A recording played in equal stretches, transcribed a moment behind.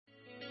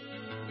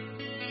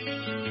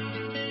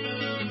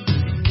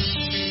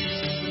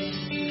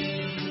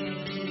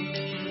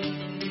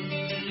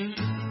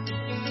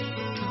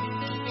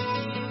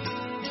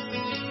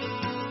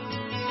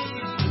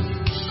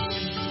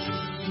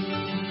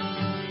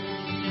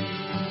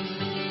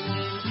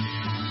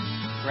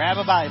Grab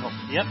a Bible.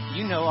 Yep,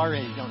 you know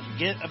already, don't you?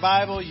 Get a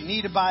Bible. You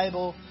need a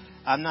Bible.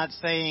 I'm not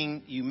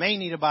saying you may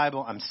need a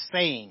Bible. I'm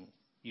saying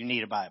you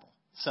need a Bible.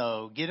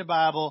 So get a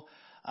Bible.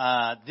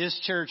 This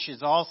church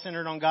is all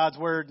centered on God's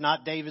Word,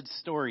 not David's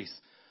stories.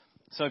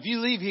 So if you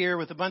leave here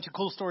with a bunch of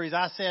cool stories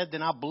I said,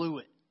 then I blew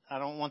it. I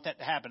don't want that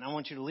to happen. I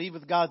want you to leave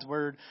with God's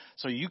Word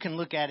so you can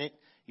look at it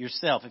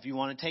yourself. If you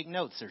want to take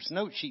notes, there's a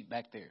note sheet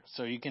back there.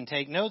 So you can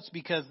take notes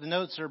because the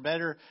notes are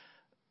better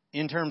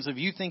in terms of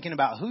you thinking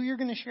about who you're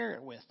going to share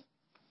it with.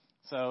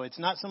 So it's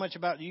not so much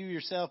about you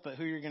yourself, but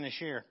who you're going to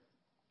share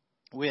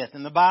with.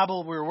 In the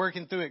Bible, we're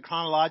working through it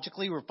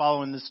chronologically. We're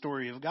following the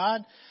story of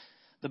God.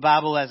 The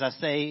Bible, as I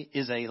say,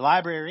 is a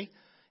library.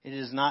 It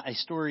is not a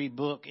story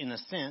book in a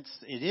sense.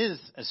 It is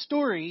a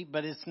story,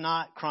 but it's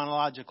not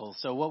chronological.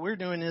 So what we're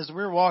doing is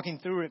we're walking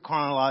through it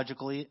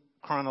chronologically,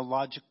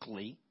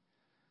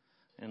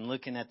 and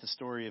looking at the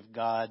story of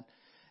God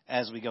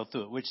as we go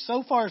through it, which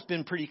so far has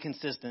been pretty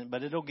consistent,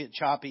 but it'll get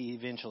choppy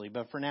eventually.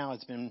 But for now,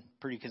 it's been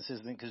pretty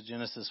consistent because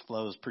Genesis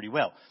flows pretty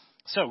well.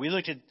 So we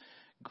looked at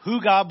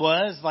who God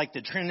was, like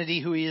the Trinity,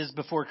 who He is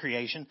before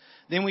creation.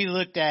 Then we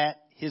looked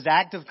at His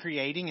act of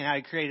creating and how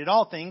He created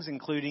all things,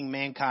 including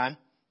mankind.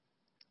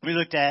 We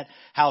looked at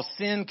how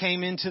sin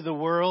came into the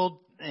world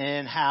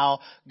and how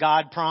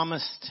God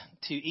promised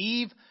to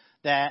Eve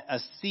that a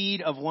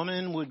seed of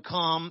woman would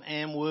come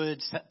and would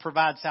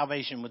provide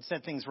salvation, would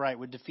set things right,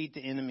 would defeat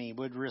the enemy,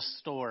 would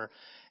restore.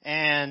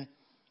 And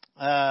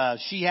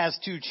she has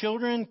two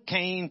children.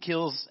 Cain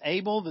kills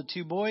Abel, the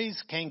two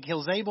boys. Cain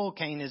kills Abel.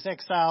 Cain is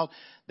exiled.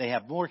 They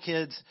have more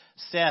kids,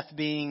 Seth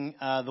being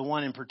the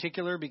one in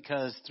particular,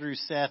 because through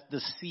Seth,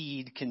 the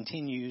seed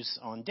continues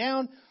on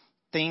down.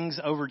 Things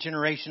over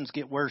generations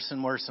get worse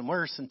and worse and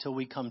worse until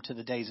we come to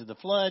the days of the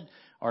flood.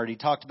 Already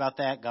talked about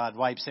that. God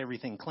wipes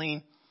everything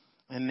clean.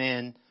 And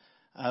then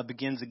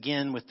begins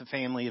again with the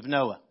family of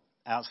Noah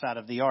outside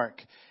of the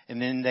ark.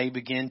 And then they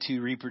begin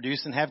to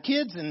reproduce and have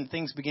kids, and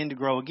things begin to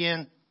grow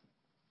again.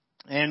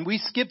 And we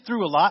skip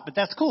through a lot, but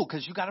that's cool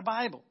because you got a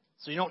Bible.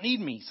 So you don't need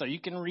me. So you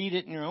can read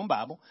it in your own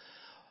Bible.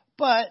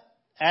 But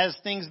as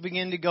things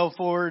begin to go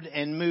forward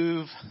and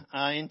move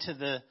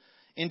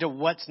into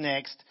what's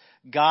next,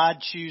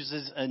 God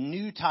chooses a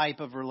new type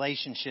of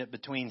relationship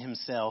between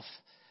Himself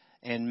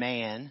and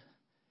man.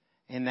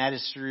 And that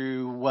is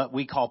through what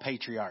we call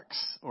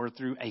patriarchs, or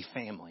through a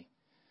family,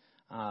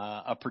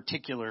 a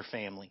particular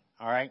family.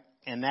 All right.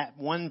 And that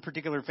one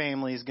particular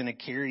family is going to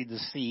carry the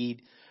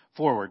seed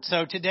forward.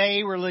 So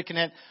today we're looking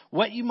at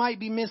what you might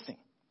be missing.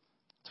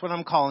 That's what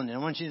I'm calling it. I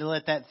want you to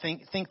let that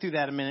think through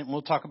that a minute, and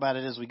we'll talk about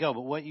it as we go.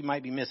 But what you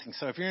might be missing.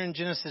 So if you're in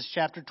Genesis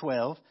chapter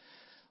 12,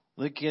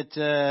 look at,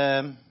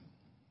 we're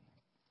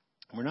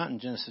not in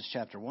Genesis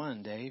chapter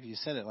 1, Dave. You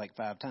said it like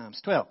 5 times.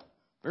 12,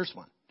 verse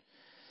 1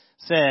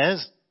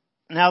 says,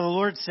 "Now the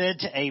Lord said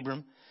to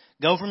Abram,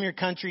 go from your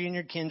country and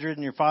your kindred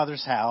and your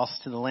father's house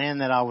to the land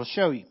that I will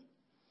show you.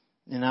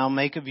 And I'll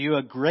make of you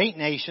a great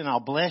nation. I'll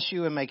bless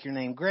you and make your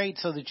name great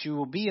so that you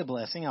will be a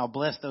blessing. I'll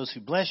bless those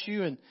who bless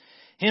you, and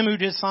him who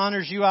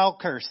dishonors you I'll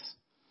curse.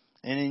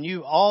 And in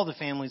you all the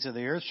families of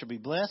the earth shall be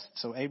blessed."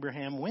 So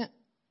Abraham went,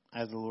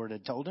 as the Lord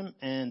had told him,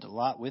 and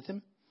Lot with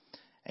him.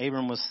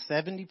 Abram was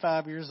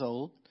 75 years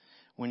old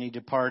when he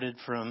departed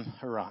from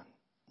Haran.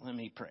 Let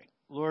me pray.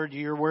 Lord,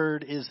 your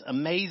word is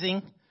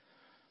amazing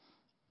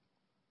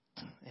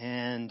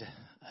and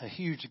a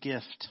huge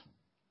gift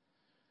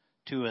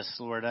to us,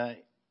 Lord.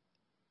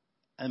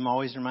 I'm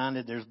always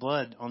reminded there's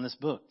blood on this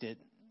book, that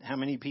how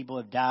many people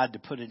have died to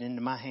put it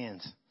into my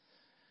hands.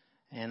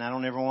 And I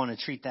don't ever want to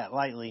treat that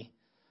lightly.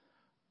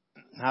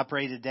 I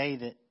pray today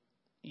that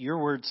your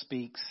word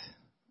speaks.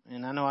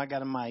 And I know I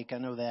got a mic, I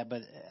know that.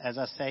 But as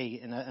I say,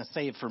 and I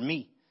say it for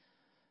me,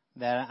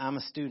 that I'm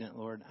a student,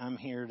 Lord. I'm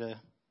here to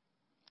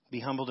be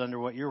humbled under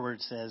what your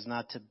word says,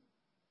 not to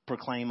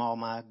proclaim all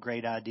my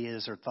great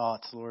ideas or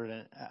thoughts, Lord.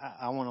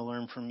 I want to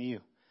learn from you.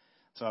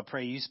 So I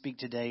pray you speak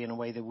today in a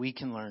way that we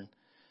can learn,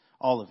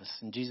 all of us.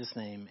 In Jesus'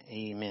 name,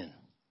 amen.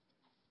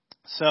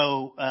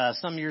 So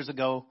some years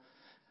ago,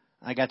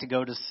 I got to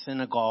go to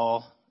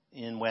Senegal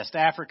in West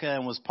Africa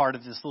and was part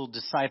of this little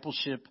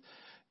discipleship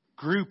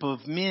group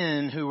of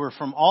men who were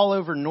from all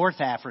over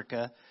North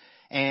Africa.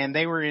 And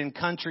they were in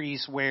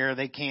countries where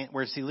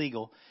where it's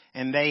illegal.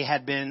 And they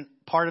had been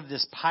part of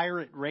this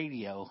pirate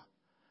radio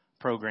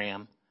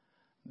program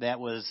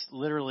that was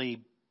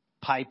literally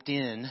piped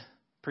in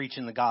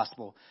preaching the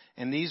gospel.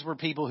 And these were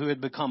people who had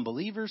become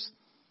believers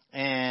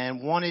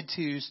and wanted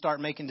to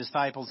start making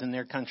disciples in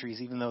their countries,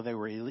 even though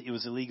it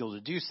was illegal to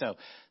do so.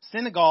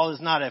 Senegal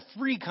is not a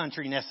free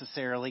country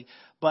necessarily,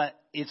 but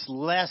it's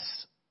less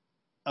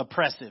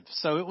oppressive.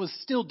 So it was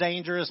still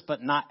dangerous,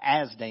 but not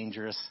as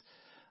dangerous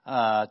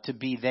to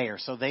be there.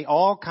 So they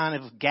all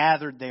kind of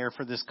gathered there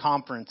for this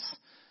conference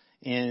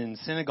in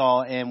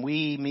Senegal, and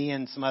me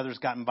and some others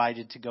got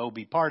invited to go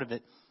be part of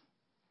it,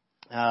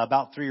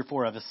 about 3 or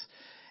 4 of us.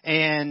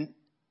 And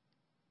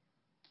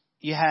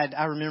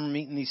I remember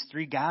meeting these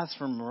 3 guys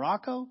from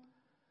Morocco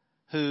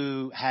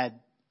who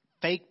had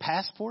fake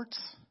passports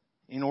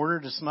in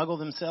order to smuggle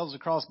themselves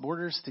across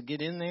borders to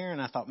get in there.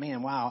 And I thought,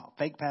 man, wow,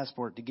 fake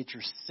passport to get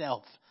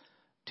yourself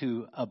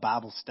to a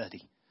Bible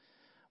study,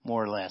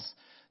 more or less.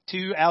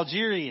 2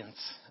 Algerians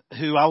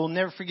who I will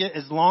never forget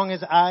as long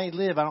as I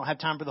live. I don't have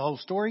time for the whole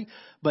story,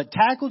 but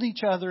tackled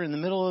each other in the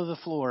middle of the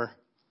floor.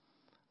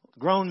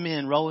 Grown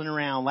men rolling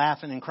around,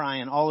 laughing and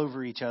crying all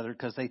over each other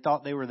because they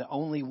thought they were the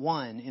only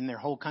one in their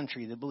whole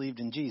country that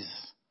believed in Jesus.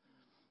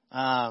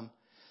 I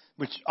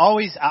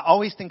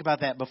always think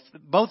about that.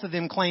 Both of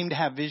them claim to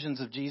have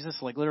visions of Jesus,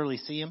 like literally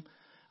see him.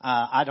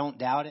 I don't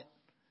doubt it.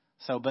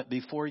 So, but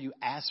before you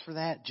ask for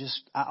that,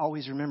 I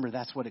always remember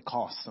that's what it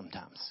costs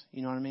sometimes.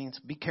 You know what I mean? So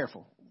be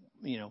careful,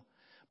 you know.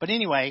 But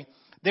anyway,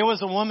 there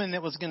was a woman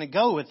that was going to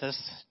go with us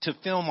to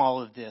film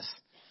all of this.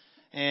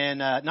 And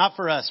not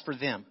for us, for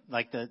them.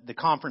 Like the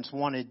conference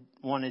wanted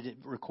it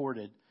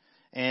recorded.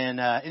 And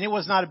it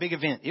was not a big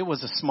event. It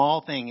was a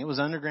small thing. It was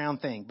an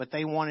underground thing. But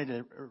they wanted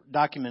a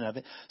document of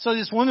it. So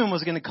this woman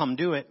was going to come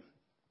do it.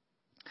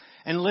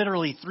 And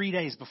literally 3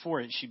 days before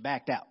it, she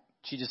backed out.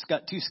 She just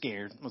got too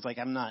scared. Was like,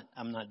 I'm not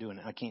doing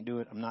it. I can't do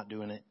it. I'm not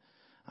doing it.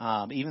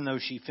 Even though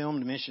she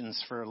filmed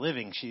missions for a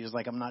living, she was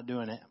like, I'm not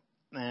doing it.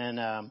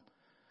 And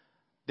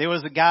there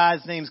was a guy,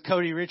 his name's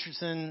Cody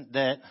Richardson,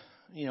 that,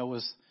 you know,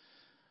 was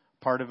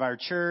part of our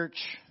church,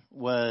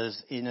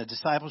 was in a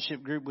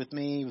discipleship group with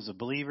me. He was a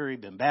believer.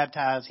 He'd been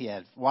baptized. He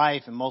had a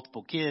wife and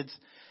multiple kids.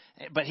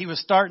 But he was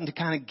starting to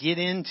kind of get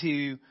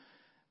into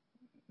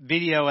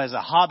video as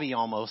a hobby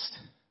almost.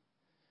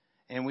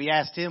 And we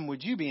asked him,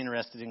 would you be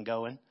interested in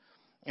going?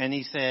 And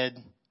he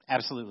said,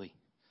 absolutely.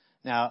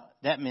 Now,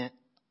 that meant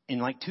in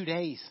like 2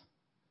 days.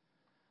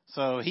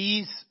 So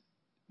he's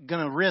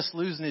going to risk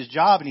losing his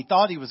job, and he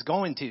thought he was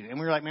going to. And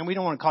we were like, man, we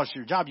don't want to cost you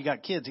your job. You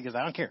got kids. He goes,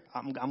 I don't care.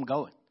 I'm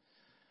going.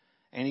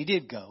 And he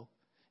did go.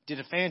 Did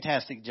a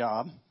fantastic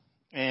job.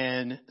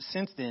 And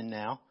since then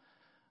now,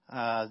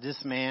 this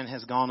man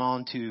has gone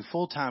on to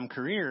full-time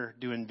career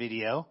doing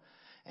video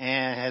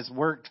and has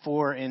worked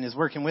for and is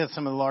working with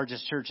some of the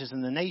largest churches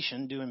in the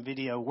nation doing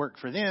video work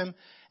for them.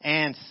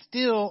 And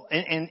still,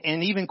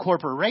 and even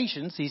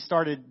corporations, he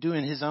started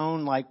doing his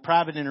own like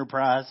private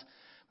enterprise,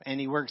 and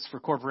he works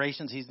for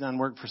corporations. He's done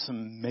work for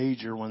some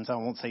major ones. I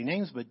won't say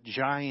names, but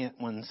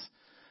giant ones,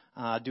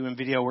 doing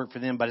video work for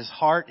them. But his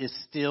heart is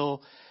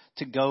still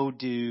to go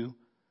do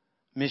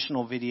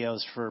missional videos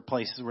for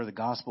places where the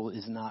gospel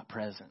is not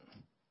present.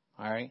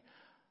 All right.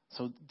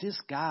 So this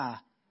guy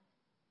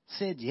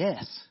said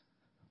yes.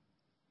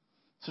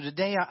 So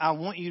today I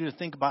want you to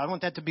think about, I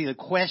want that to be the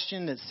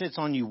question that sits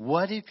on you.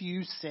 What if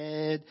you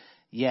said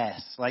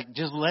yes? Like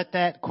just let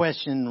that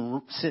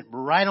question sit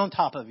right on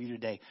top of you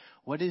today.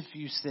 What if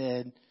you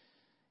said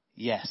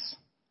yes?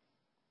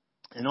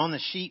 And on the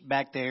sheet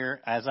back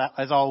there, as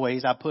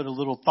always, I put a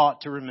little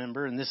thought to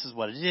remember, and this is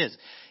what it is.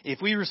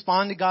 If we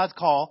respond to God's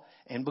call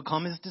and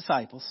become His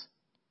disciples,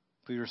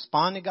 if we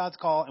respond to God's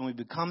call and we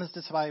become His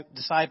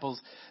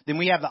disciples, then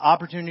we have the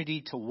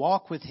opportunity to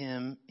walk with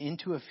Him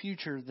into a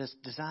future that's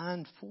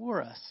designed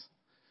for us.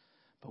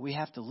 But we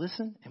have to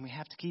listen and we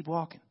have to keep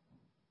walking.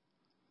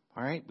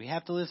 All right? We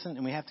have to listen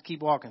and we have to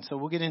keep walking. So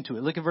we'll get into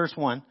it. Look at verse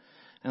 1,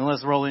 and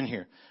let's roll in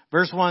here.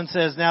 Verse 1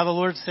 says, now the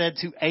Lord said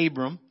to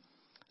Abram,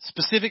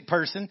 specific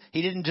person.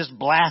 He didn't just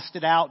blast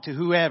it out to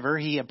whoever.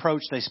 He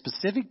approached a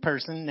specific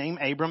person named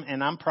Abram,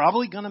 and I'm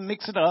probably going to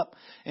mix it up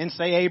and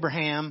say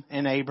Abraham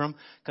and Abram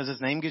because his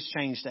name gets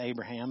changed to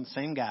Abraham,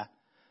 same guy.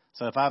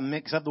 So if I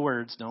mix up the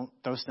words, don't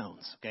throw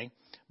stones, okay?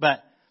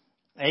 But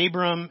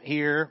Abram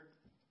here,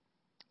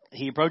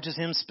 he approaches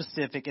him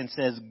specific and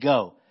says,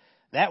 go.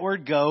 That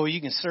word go, you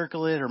can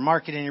circle it or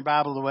mark it in your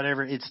Bible or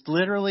whatever. It's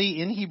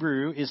literally, in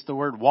Hebrew, it's the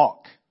word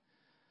walk.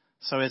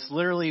 So it's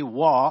literally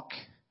walk.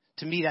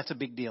 To me, that's a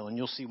big deal, and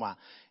you'll see why.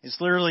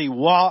 It's literally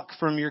walk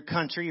from your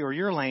country or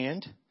your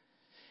land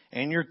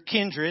and your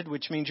kindred,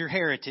 which means your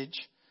heritage.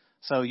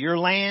 So your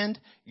land,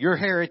 your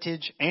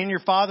heritage, and your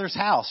father's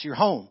house, your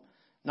home.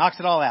 Knocks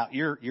it all out.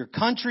 Your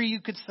country,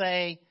 you could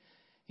say,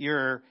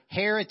 your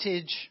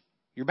heritage,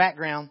 your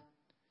background,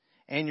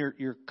 and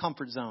your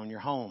comfort zone, your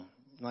home,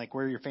 like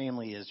where your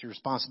family is, your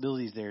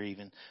responsibilities there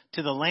even,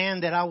 to the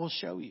land that I will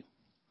show you.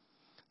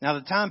 Now,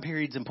 the time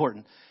period's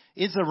important.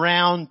 It's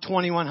around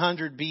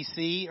 2100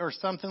 BC or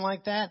something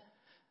like that.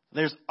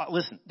 There's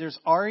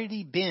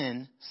already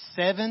been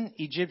 7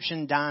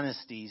 Egyptian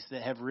dynasties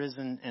that have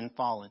risen and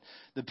fallen.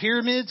 The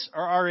pyramids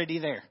are already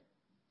there.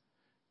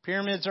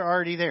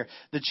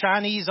 The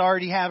Chinese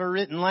already have a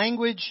written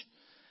language.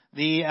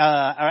 The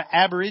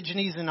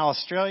Aborigines in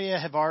Australia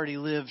have already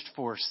lived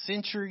for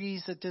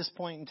centuries at this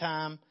point in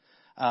time.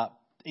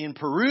 In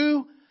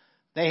Peru,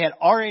 they had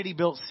already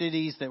built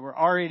cities that were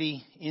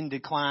already in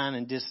decline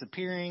and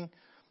disappearing.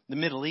 The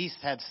Middle East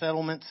had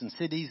settlements and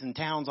cities and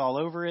towns all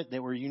over it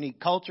that were unique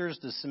cultures.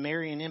 The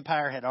Sumerian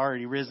Empire had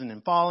already risen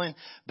and fallen.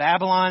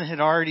 Babylon had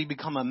already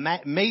become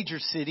a major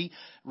city,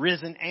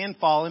 risen and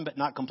fallen, but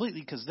not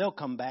completely because they'll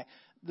come back.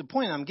 The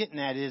point I'm getting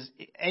at is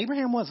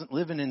Abraham wasn't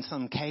living in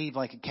some cave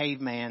like a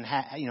caveman,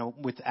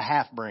 with a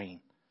half brain.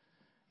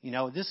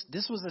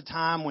 This was a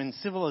time when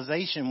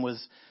civilization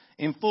was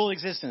in full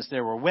existence.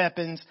 There were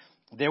weapons.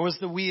 There was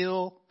the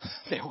wheel,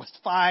 there was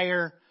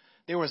fire,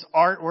 there was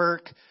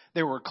artwork,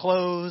 there were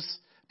clothes,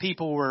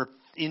 people were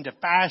into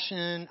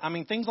fashion. I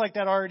mean, things like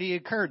that already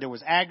occurred. There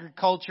was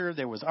agriculture,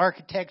 there was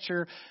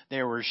architecture,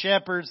 there were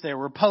shepherds, there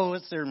were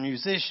poets, there were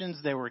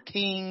musicians, there were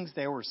kings,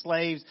 there were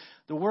slaves.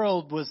 The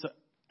world was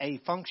a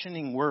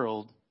functioning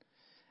world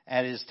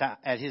at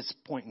his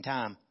point in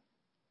time.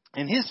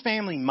 And his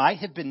family might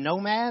have been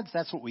nomads.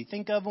 That's what we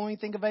think of when we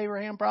think of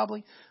Abraham,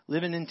 probably,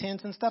 living in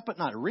tents and stuff, but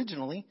not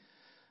originally.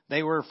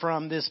 They were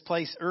from this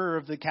place, Ur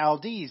of the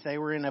Chaldees. They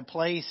were in a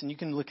place, and you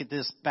can look at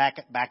this back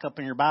up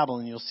in your Bible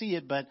and you'll see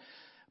it, but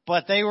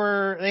they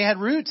had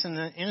roots in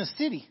a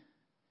city,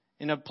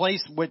 in a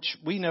place which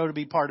we know to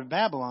be part of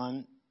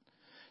Babylon.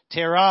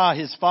 Terah,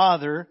 his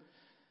father,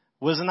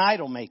 was an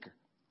idol maker.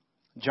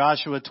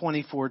 Joshua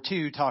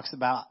 24:2 talks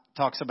about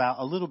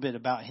a little bit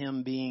about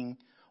him being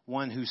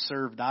one who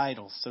served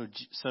idols.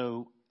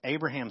 So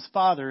Abraham's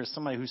father is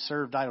somebody who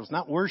served idols,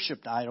 not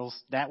worshipped idols.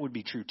 That would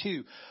be true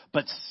too,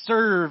 but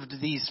served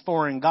these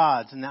foreign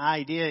gods. And the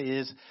idea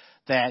is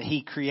that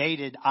he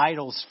created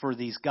idols for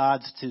these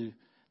gods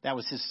that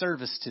was his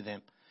service to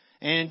them.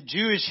 And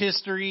Jewish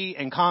history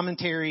and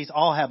commentaries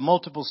all have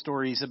multiple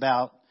stories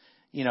about,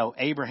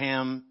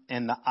 Abraham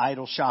and the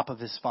idol shop of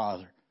his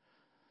father.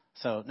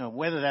 So, no,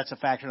 whether that's a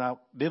fact or not,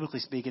 biblically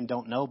speaking,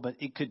 don't know, but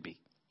it could be.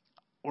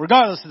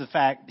 Regardless of the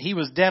fact, he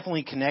was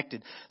definitely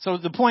connected. So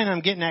the point I'm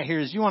getting at here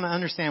is you want to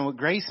understand what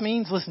grace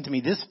means? Listen to me.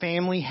 This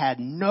family had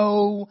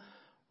no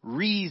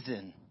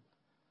reason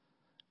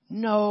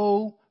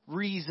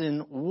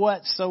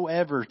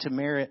whatsoever to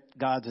merit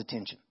God's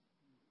attention.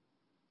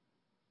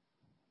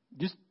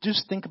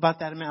 Just think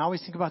about that a minute. I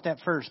always think about that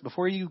first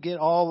before you get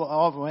all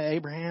of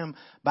Abraham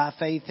by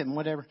faith and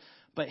whatever.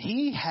 But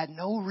he had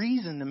no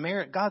reason to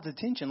merit God's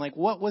attention. Like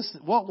what was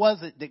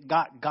it that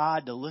got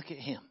God to look at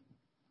him?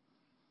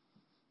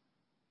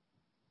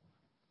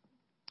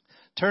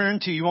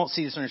 You won't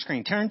see this on your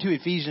screen. Turn to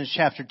Ephesians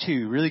chapter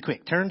 2 really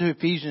quick. Turn to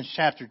Ephesians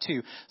chapter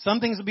 2. Some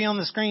things will be on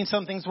the screen,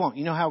 some things won't.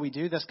 You know how we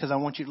do? That's because I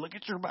want you to look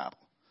at your Bible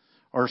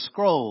or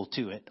scroll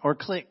to it or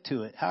click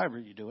to it, however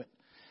you do it.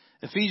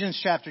 Ephesians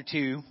chapter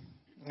 2.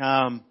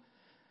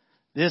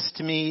 This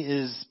to me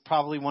is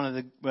probably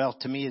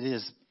to me it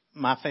is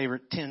my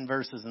favorite 10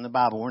 verses in the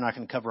Bible. We're not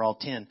going to cover all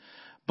 10,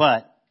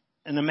 but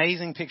an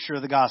amazing picture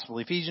of the gospel.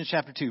 Ephesians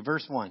chapter 2,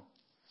 verse 1.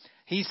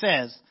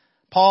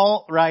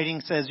 Paul writing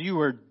says, you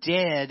were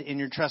dead in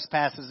your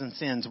trespasses and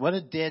sins. What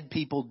do dead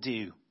people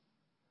do?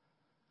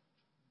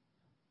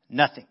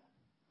 Nothing.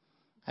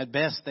 At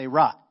best, they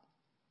rot.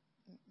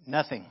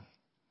 Nothing.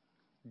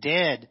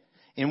 Dead,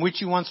 in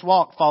which you once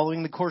walked,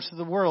 following the course of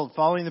the world,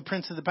 following the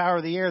prince of the power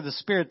of the air, the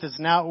spirit that's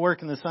now at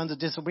work in the sons of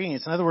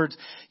disobedience. In other words,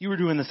 you were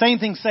doing the same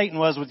thing Satan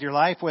was with your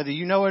life, whether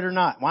you know it or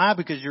not. Why?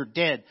 Because you're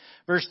dead.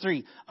 Verse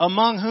 3,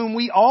 among whom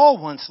we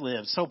all once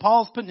lived. So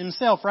Paul's putting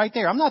himself right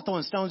there. I'm not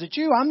throwing stones at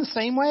you. I'm the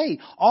same way.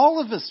 All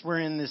of us were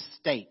in this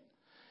state.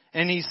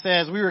 And he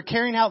says, we were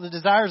carrying out the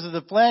desires of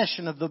the flesh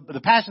and of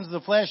the passions of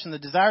the flesh and the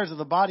desires of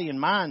the body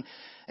and mind.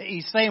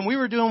 He's saying we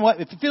were doing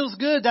if it feels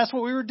good, that's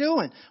what we were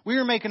doing. We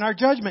were making our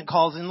judgment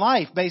calls in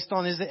life based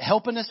on, is it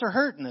helping us or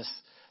hurting us?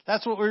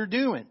 That's what we were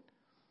doing.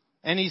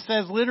 And he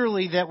says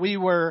literally that we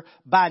were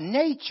by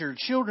nature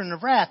children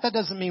of wrath. That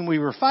doesn't mean we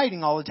were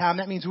fighting all the time.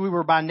 That means we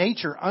were by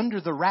nature under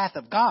the wrath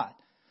of God.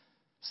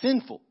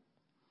 Sinful.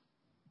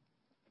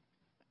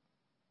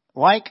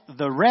 Like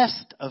the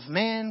rest of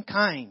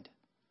mankind.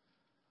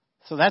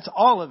 So that's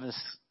all of us.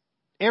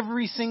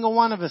 Every single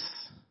one of us.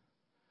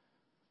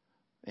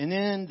 And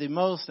then the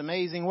most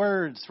amazing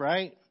words,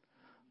 right?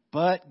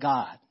 But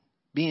God,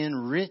 being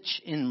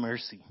rich in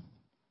mercy,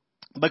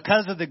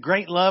 because of the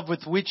great love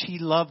with which He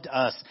loved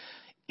us,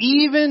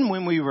 even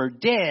when we were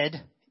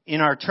dead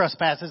in our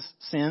trespasses,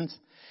 sins,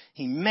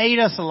 He made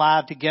us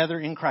alive together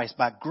in Christ.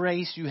 By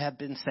grace you have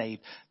been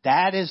saved.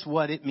 That is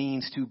what it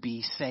means to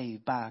be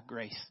saved by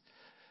grace.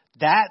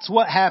 That's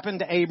what happened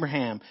to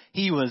Abraham.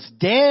 He was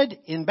dead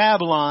in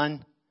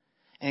Babylon,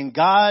 and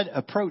God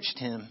approached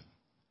him.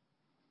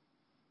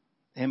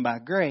 And by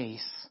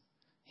grace,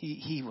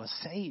 he was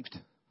saved.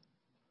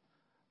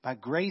 By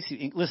grace,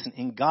 listen,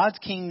 in God's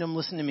kingdom,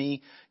 listen to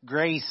me,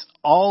 grace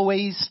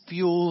always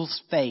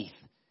fuels faith.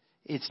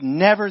 It's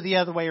never the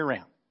other way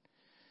around.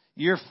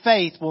 Your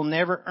faith will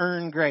never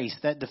earn grace.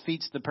 That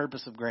defeats the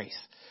purpose of grace.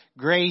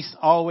 Grace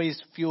always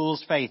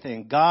fuels faith.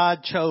 And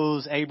God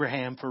chose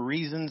Abraham for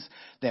reasons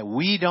that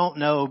we don't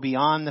know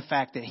beyond the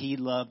fact that He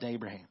loved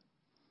Abraham.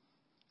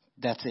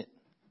 That's it.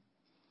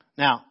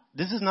 Now,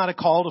 this is not a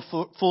call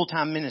to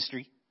full-time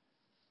ministry.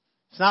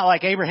 It's not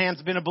like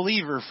Abraham's been a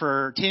believer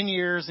for 10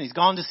 years and he's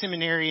gone to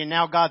seminary and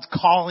now God's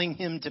calling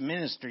him to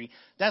ministry.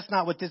 That's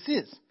not what this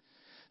is.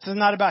 This is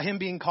not about him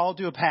being called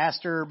to a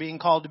pastor or being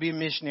called to be a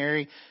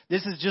missionary.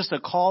 This is just a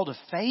call to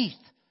faith.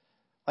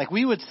 Like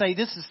we would say,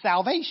 this is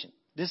salvation.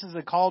 This is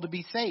a call to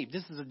be saved.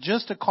 This is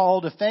just a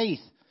call to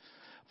faith.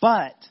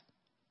 But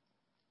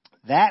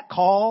that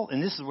call,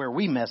 and this is where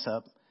we mess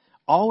up,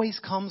 always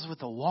comes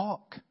with a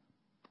walk.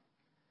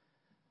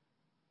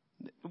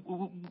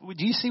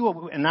 Do you see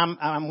what? And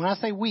when I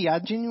say we, I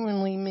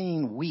genuinely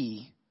mean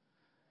we.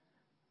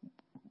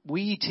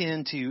 We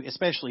tend to,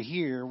 especially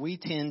here,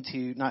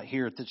 not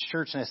here at the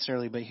church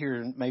necessarily, but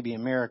here maybe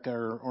in America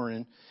or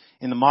in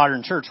the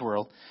modern church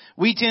world,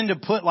 we tend to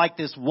put like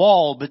this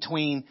wall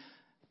between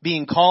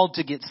being called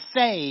to get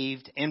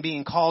saved and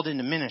being called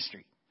into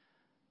ministry.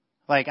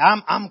 Like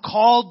I'm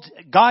called,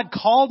 God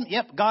called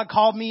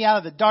me out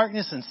of the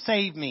darkness and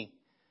saved me.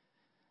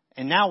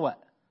 And now what?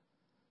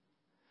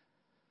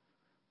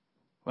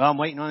 Well, I'm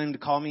waiting on him to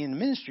call me into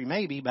ministry,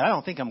 maybe, but I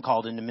don't think I'm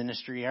called into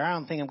ministry. Or I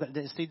don't think I'm going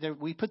to see.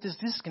 We put this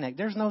disconnect.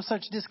 There's no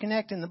such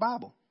disconnect in the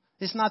Bible.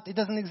 It's not. It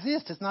doesn't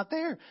exist. It's not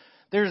there.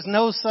 There's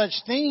no such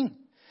thing.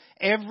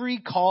 Every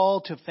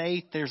call to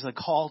faith, there's a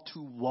call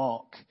to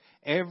walk.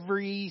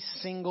 Every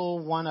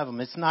single one of them.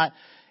 It's not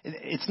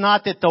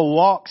that the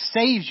walk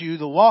saves you.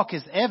 The walk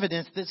is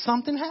evidence that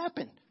something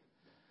happened.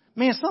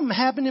 Man, something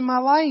happened in my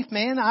life,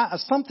 man.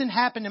 Something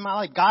happened in my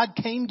life. God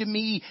came to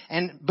me,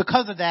 and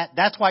because of that,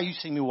 that's why you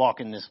see me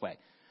walking this way.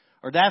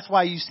 Or that's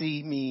why you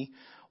see me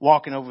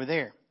walking over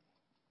there.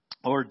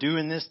 Or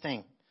doing this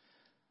thing.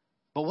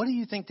 But what do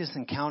you think this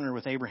encounter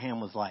with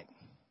Abraham was like?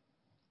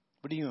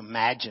 What do you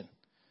imagine?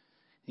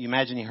 Do you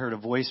imagine he heard a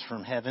voice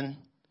from heaven?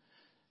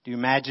 Do you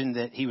imagine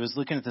that he was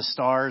looking at the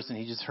stars and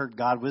he just heard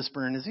God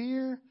whisper in his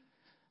ear?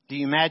 Do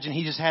you imagine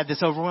he just had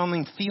this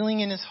overwhelming feeling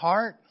in his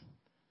heart?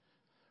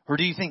 Or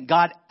do you think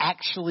God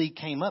actually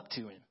came up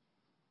to him?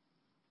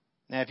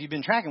 Now, if you've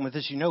been tracking with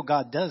us, you know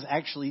God does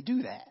actually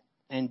do that.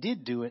 And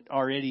did do it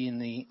already in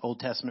the Old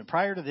Testament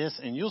prior to this.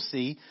 And you'll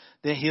see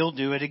that he'll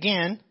do it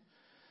again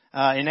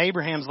in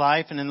Abraham's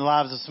life and in the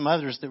lives of some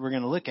others that we're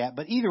going to look at.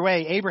 But either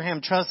way,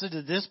 Abraham trusted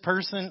that this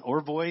person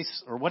or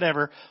voice or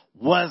whatever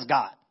was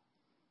God.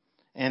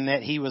 And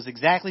that he was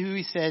exactly who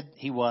he said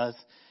he was.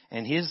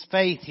 And his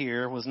faith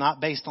here was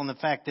not based on the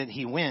fact that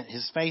he went.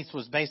 His faith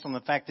was based on the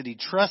fact that he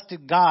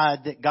trusted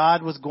God, that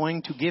God was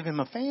going to give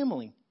him a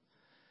family.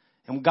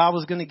 And God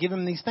was going to give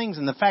him these things.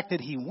 And the fact that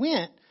he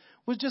went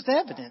was just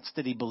evidence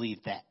that he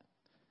believed that.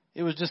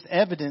 It was just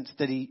evidence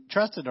that he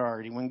trusted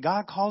already. When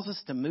God calls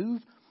us to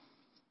move,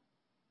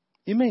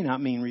 it may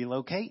not mean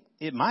relocate.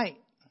 It might.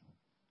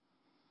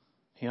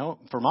 You know,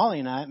 for Molly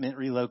and I, it meant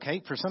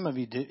relocate. For some of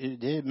you,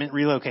 it meant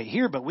relocate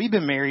here. But we've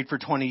been married for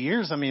 20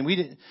 years. I mean,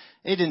 it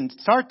didn't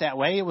start that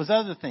way. It was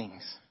other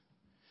things.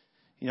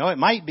 You know, it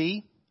might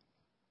be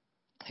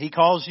he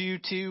calls you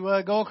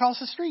to go across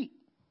the street.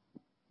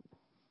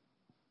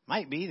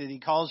 Might be that he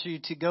calls you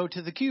to go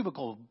to the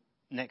cubicle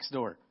next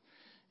door.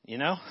 You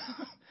know,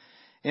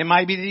 it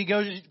might be that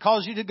he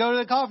calls you to go to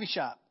the coffee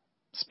shop,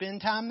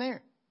 spend time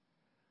there,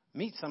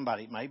 meet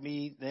somebody. It might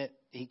be that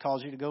he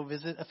calls you to go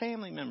visit a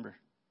family member.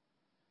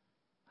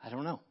 I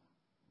don't know.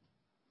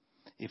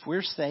 If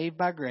we're saved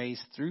by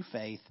grace through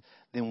faith,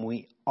 then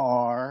we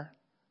are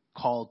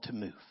called to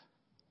move.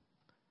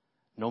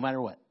 No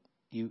matter what.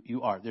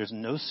 You are. There's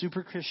no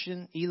super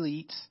Christian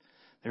elites.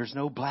 There's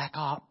no black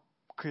op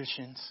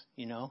Christians,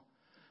 you know.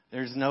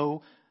 There's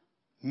no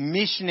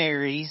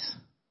missionaries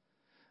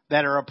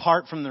that are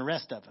apart from the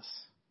rest of us.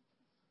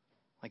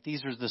 Like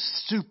these are the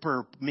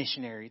super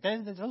missionaries.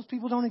 Those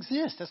people don't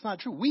exist. That's not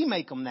true. We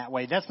make them that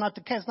way. That's not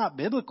the case. It's not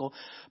biblical.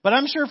 But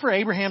I'm sure for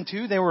Abraham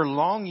too, there were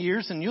long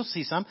years, and you'll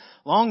see some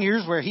long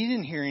years where he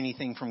didn't hear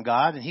anything from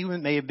God, and he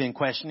may have been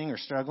questioning or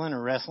struggling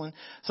or wrestling.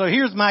 So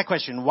here's my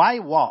question. Why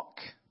walk?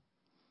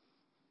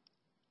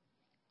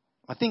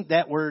 I think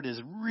that word is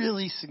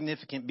really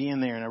significant being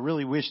there, and I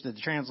really wish that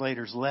the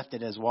translators left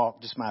it as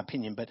walk, just my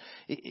opinion. But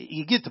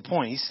you get the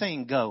point. He's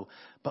saying go.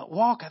 But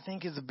walk, I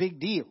think, is a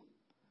big deal.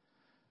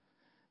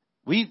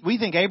 We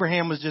think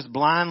Abraham was just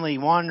blindly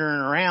wandering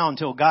around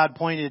until God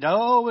pointed,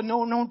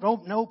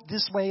 no,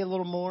 this way a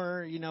little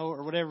more, you know,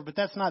 or whatever. But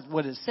that's not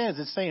what it says.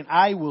 It's saying,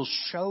 I will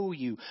show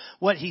you.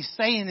 What he's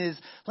saying is,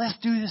 let's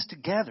do this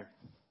together.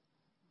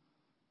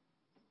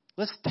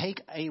 Let's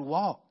take a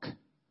walk.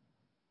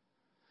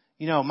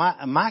 You know,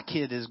 my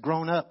kid has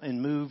grown up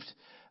and moved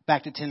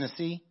back to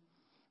Tennessee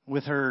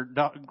with her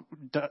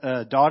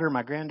daughter,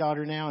 my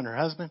granddaughter now, and her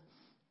husband.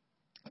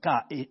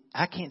 God,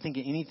 I can't think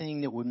of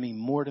anything that would mean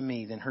more to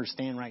me than her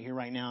stand right here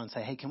right now and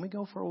say, hey, can we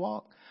go for a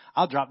walk?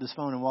 I'll drop this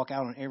phone and walk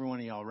out on every one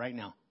of y'all right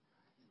now.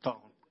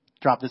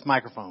 Drop this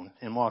microphone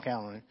and walk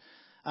out on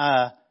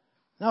it.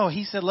 No,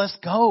 he said, let's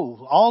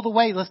go all the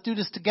way. Let's do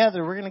this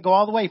together. We're going to go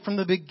all the way. From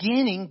the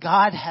beginning,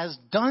 God has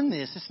done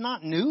this. It's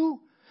not new.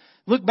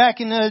 Look back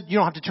you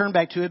don't have to turn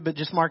back to it, but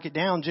just mark it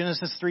down.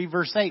 Genesis 3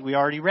 verse 8. We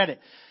already read it.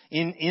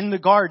 In the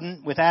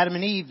garden with Adam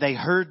and Eve, they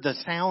heard the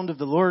sound of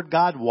the Lord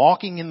God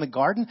walking in the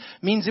garden.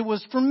 Means it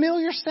was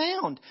familiar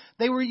sound.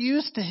 They were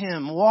used to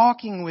him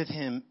walking with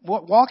them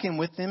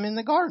in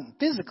the garden,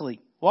 physically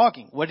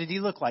walking. What did he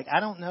look like?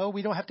 I don't know.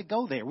 We don't have to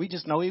go there. We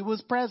just know he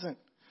was present.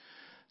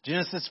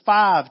 Genesis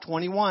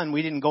 5:21.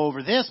 We didn't go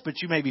over this,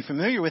 but you may be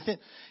familiar with it.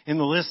 In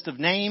the list of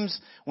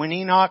names, when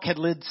Enoch had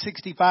lived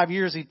 65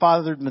 years, he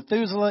fathered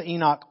Methuselah.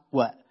 Enoch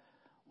what?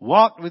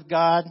 Walked with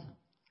God,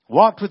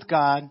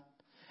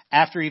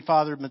 after he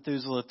fathered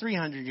Methuselah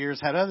 300 years,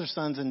 had other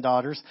sons and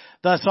daughters.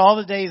 Thus all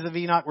the days of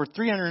Enoch were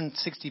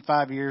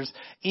 365 years.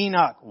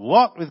 Enoch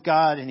walked with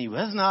God, and he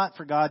was not,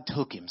 for God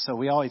took him. So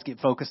we always get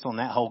focused on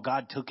that whole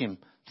God took him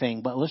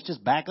thing. But let's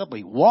just back up.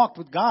 He walked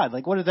with God.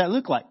 Like, what did that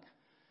look like?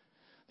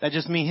 That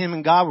just mean him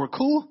and God were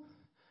cool?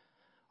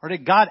 Or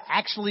did God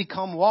actually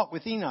come walk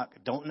with Enoch?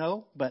 Don't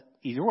know, but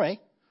either way.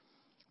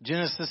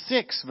 Genesis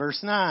 6, verse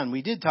 9.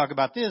 We did talk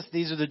about this.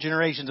 These are the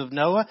generations of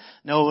Noah.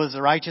 Noah was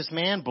a righteous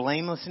man,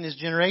 blameless in his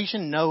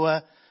generation.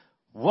 Noah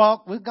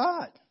walked with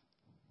God.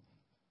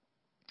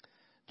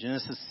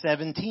 Genesis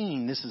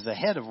 17. This is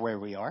ahead of where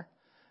we are.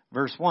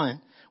 Verse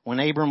 1. When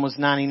Abram was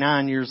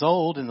 99 years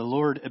old, and the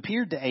Lord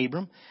appeared to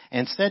Abram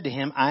and said to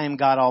him, I am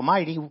God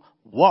Almighty.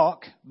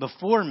 Walk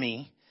before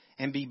me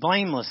and be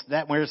blameless.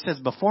 That where it says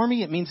before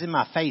me, it means in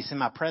my face, in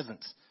my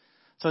presence.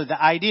 So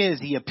the idea is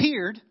he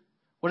appeared.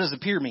 What does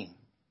appear mean?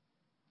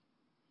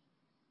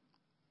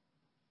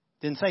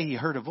 Didn't say he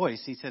heard a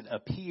voice. He said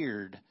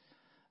appeared.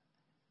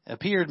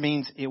 Appeared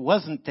means it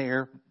wasn't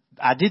there.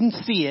 I didn't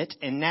see it,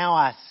 and now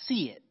I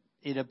see it.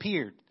 It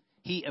appeared.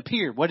 He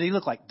appeared. What did he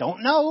look like?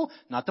 Don't know.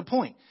 Not the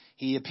point.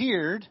 He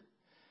appeared,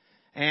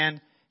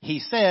 and he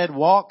said,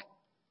 walk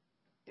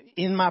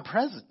in my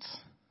presence.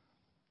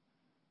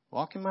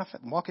 Walk in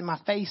my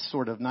face,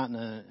 sort of, not in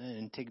an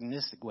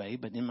antagonistic way,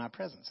 but in my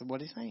presence. That's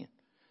what he's saying.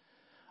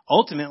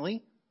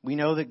 Ultimately, we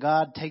know that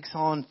God takes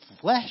on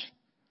flesh,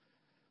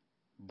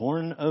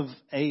 born of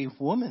a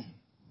woman,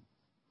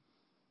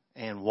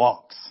 and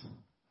walks,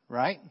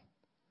 right?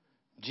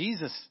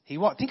 Jesus, he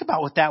walked. Think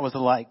about what that was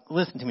like.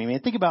 Listen to me, man.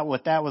 Think about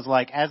what that was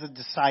like as a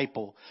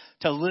disciple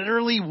to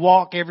literally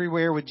walk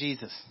everywhere with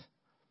Jesus.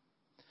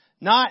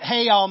 Not,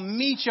 hey, I'll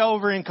meet you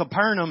over in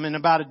Capernaum in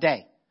about a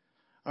day.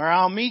 Or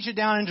I'll meet you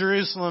down in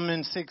Jerusalem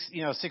in 6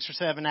 or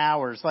 7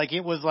 hours. Like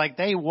it was like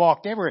they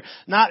walked everywhere.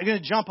 Not going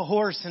to jump a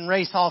horse and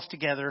race off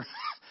together.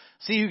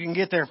 See who can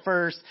get there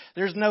first.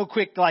 There's no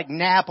quick like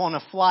nap on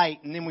a flight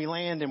and then we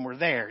land and we're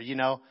there,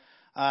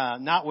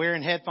 Not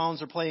wearing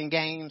headphones or playing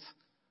games.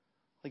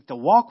 Like the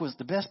walk was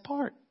the best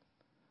part.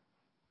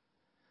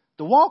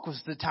 The walk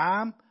was the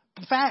time.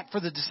 In fact, for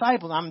the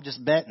disciples, I'm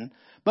just betting,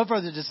 but for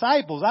the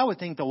disciples, I would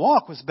think the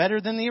walk was better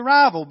than the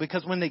arrival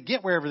because when they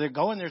get wherever they're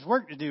going, there's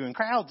work to do and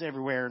crowds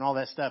everywhere and all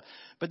that stuff.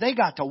 But they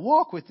got to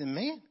walk with them,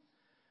 man.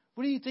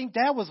 What do you think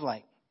that was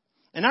like?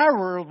 In our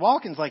world,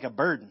 walking's like a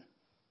burden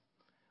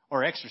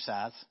or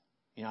exercise.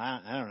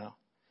 I don't know.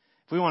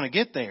 If we want to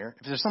get there,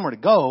 if there's somewhere to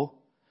go,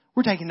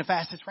 we're taking the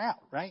fastest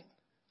route, right?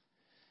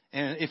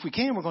 And if we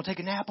can, we're going to take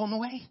a nap on the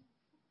way.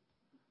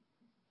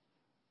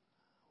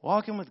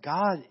 Walking with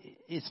God,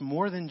 it's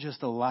more than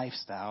just a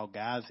lifestyle,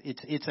 guys.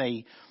 It's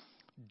a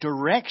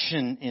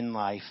direction in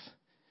life.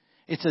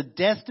 It's a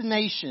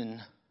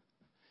destination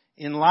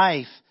in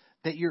life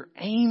that you're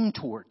aimed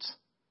towards.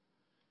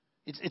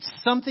 It's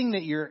something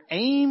that you're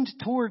aimed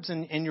towards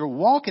and you're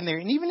walking there.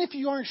 And even if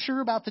you aren't sure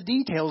about the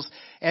details,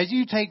 as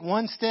you take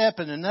one step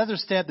and another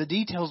step, the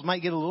details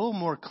might get a little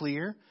more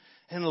clear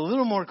and a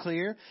little more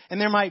clear.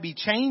 And there might be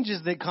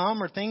changes that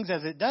come or things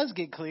as it does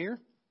get clear.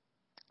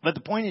 But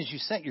the point is you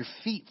set your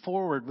feet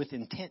forward with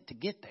intent to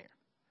get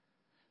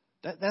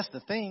there. That's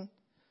the thing.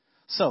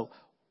 So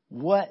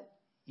what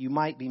you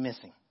might be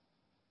missing.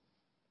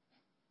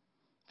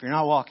 If you're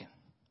not walking,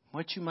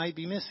 what you might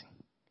be missing.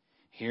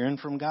 Hearing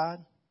from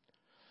God.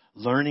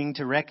 Learning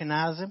to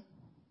recognize Him.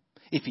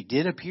 If He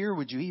did appear,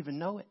 would you even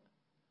know it?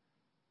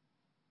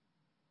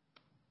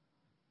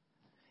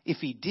 If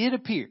He did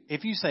appear,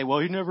 if you say, well,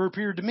 He never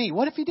appeared to me.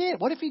 What if He did?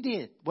 What if He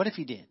did? What if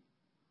He did?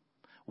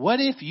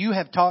 What if you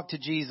have talked to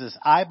Jesus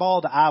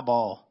eyeball to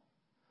eyeball?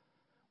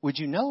 Would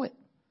you know it?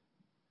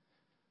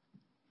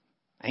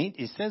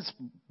 It says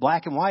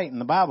black and white in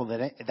the Bible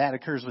that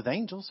occurs with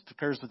angels. If it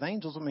occurs with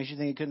angels, what makes you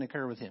think it couldn't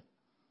occur with Him?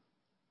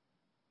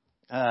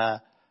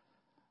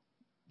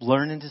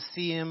 Learning to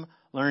see Him,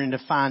 learning to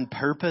find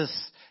purpose,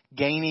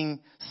 gaining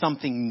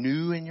something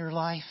new in your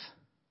life.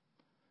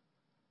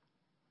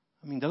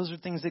 I mean, those are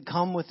things that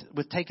come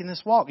with taking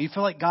this walk. You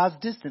feel like God's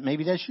distant.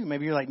 Maybe that's you.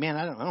 Maybe you're like, man,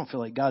 I don't feel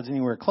like God's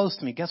anywhere close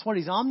to me. Guess what?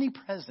 He's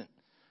omnipresent.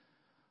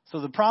 So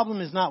the problem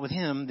is not with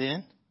Him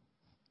then.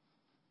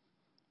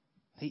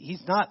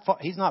 He's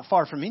not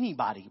far from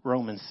anybody,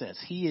 Romans says.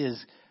 He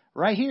is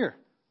right here.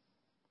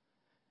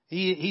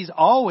 He's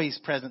always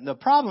present. The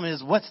problem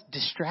is what's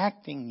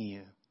distracting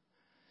you.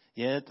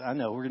 Yeah, I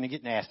know we're going to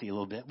get nasty a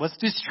little bit. What's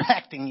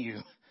distracting you?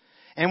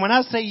 And when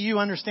I say you,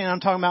 understand, I'm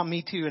talking about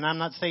me too. And I'm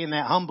not saying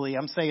that humbly.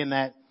 I'm saying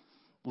that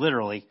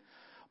literally.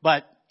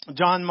 But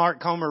John Mark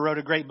Comer wrote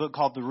a great book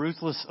called The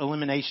Ruthless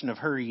Elimination of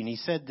Hurry. And he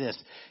said this.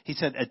 He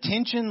said,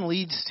 attention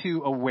leads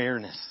to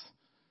awareness.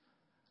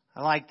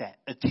 I like that.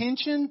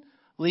 Attention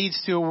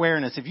leads to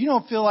awareness. If you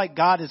don't feel like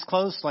God is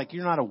close, like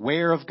you're not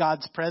aware of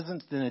God's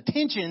presence, then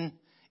attention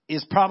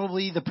is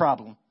probably the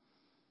problem.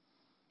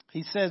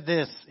 He said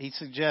this, he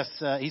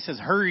says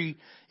hurry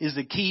is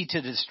the key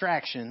to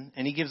distraction,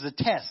 and he gives a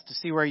test to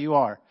see where you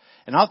are.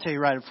 And I'll tell you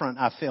right up front,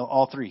 I fail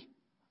all three.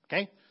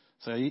 Okay?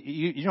 So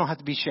you don't have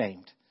to be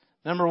shamed.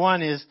 Number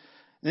one is,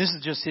 this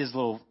is just his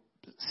little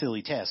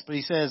silly test. But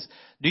he says,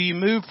 do you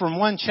move from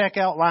one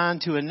checkout line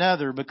to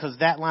another because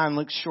that line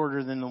looks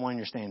shorter than the one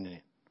you're standing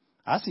in?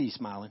 I see you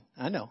smiling.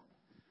 I know.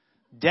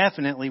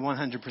 Definitely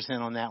 100%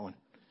 on that one.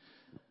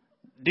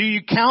 Do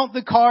you count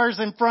the cars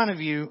in front of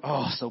you?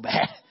 Oh, so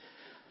bad.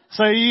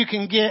 So you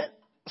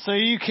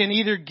can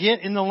either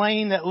get in the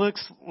lane that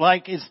looks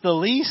like it's the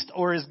least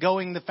or is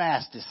going the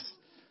fastest.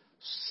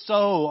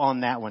 So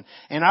on that one.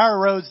 And our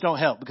roads don't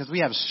help because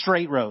we have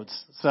straight roads.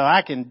 So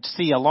I can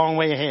see a long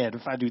way ahead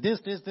if I do this,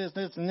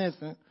 and this.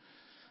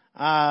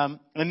 And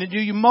then do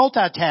you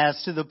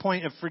multitask to the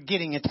point of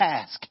forgetting a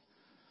task?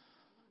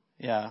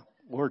 Yeah,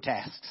 or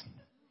tasks.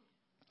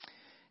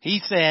 He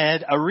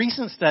said a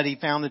recent study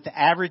found that the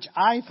average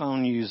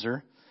iPhone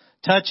user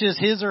touches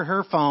his or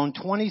her phone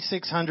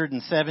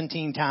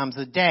 2,617 times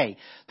a day.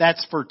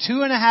 That's for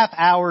 2.5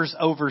 hours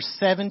over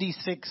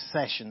 76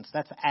 sessions.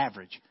 That's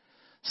average.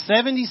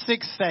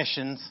 76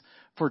 sessions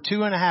for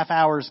 2.5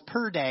 hours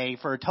per day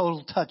for a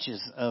total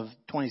touches of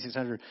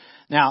 2,600.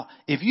 Now,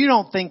 if you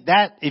don't think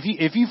that,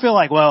 if you feel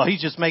like, well,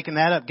 he's just making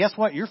that up, guess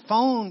what? Your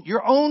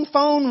own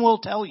phone will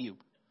tell you.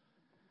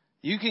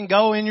 You can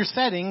go in your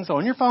settings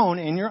on your phone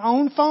and your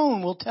own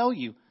phone will tell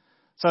you.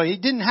 So he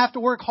didn't have to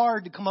work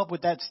hard to come up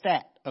with that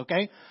stat,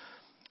 okay?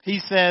 He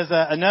says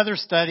another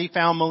study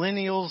found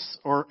millennials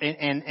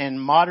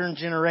and modern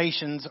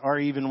generations are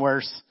even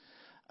worse,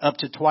 up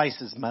to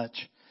twice as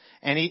much.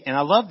 And I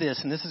love this,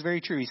 and this is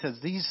very true. He says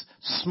these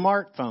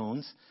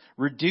smartphones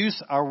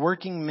reduce our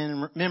working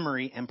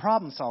memory and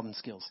problem solving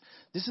skills.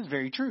 This is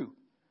very true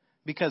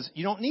because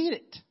you don't need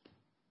it.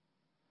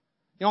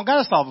 You don't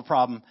got to solve a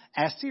problem.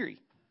 Ask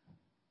Siri.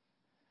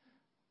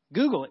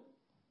 Google it.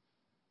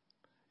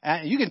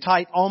 You can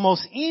type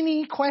almost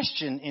any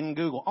question in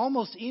Google,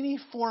 almost any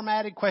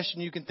formatted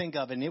question you can think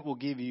of, and it will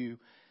give you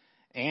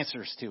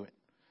answers to it.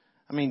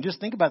 I mean, just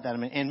think about that a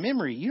minute. And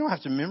memory, you don't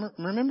have to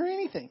remember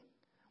anything.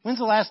 When's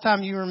the last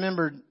time you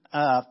remembered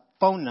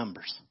phone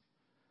numbers?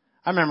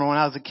 I remember when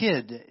I was a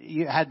kid,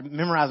 you had to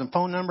memorize a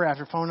phone number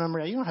after phone number.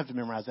 You don't have to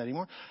memorize that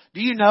anymore.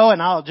 Do you know,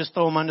 and I'll just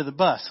throw them under the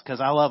bus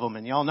because I love them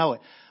and y'all know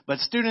it. But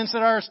students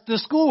at the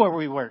school where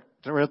we work,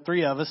 there were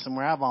 3 of us and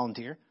where I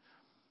volunteer.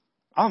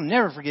 I'll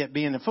never forget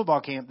being at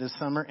football camp this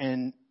summer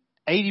and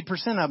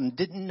 80% of them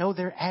didn't know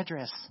their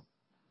address.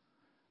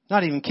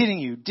 Not even kidding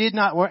you.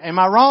 Am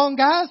I wrong,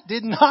 guys?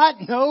 Did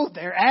not know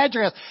their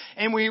address.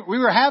 And we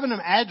were having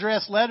them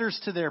address letters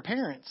to their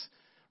parents,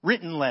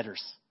 written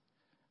letters.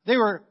 They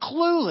were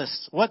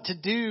clueless what to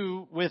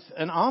do with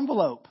an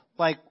envelope.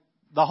 Like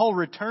the whole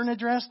return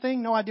address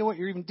thing. No idea what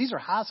these are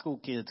high school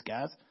kids,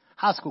 guys.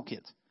 High school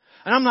kids.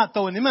 And I'm not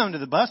throwing them under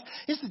the bus.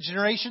 It's the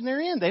generation they're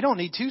in. They don't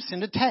need to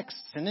send a text,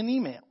 send an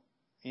email.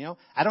 You know,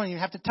 I don't even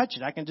have to touch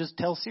it. I can just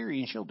tell Siri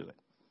and she'll do it.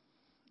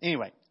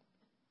 Anyway,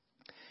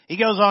 he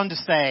goes on to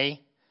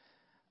say,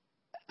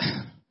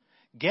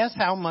 guess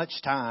how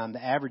much time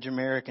the average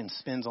American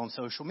spends on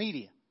social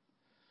media?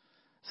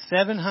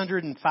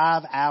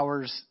 705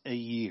 hours a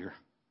year.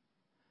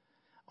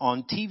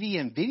 On TV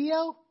and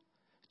video,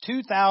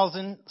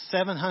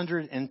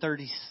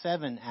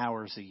 2,737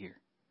 hours a year.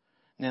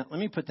 Now, let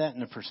me put that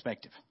into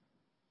perspective.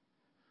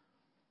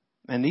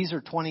 And these are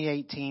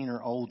 2018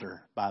 or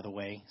older, by the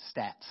way,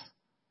 stats.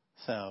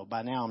 So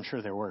by now I'm sure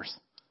they're worse.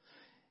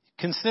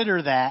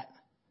 Consider that,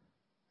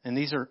 and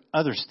these are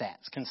other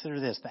stats. Consider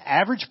this. The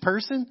average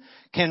person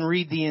can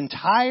read the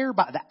entire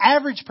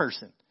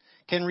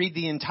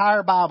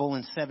Bible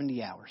in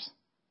 70 hours.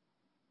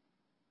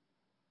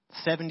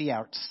 70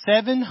 hours.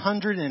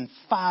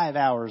 705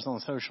 hours on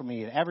social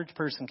media. The average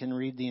person can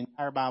read the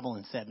entire Bible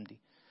in 70.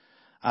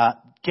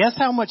 Guess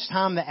how much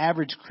time the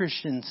average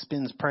Christian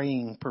spends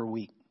praying per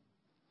week?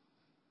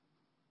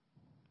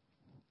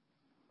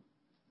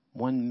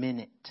 1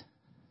 minute.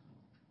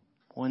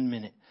 1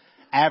 minute.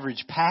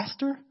 Average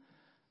pastor,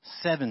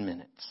 7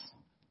 minutes.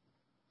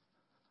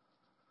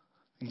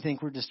 You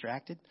think we're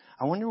distracted?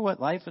 I wonder what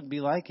life would be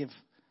like if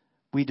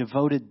we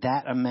devoted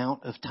that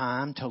amount of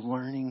time to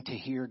learning to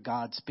hear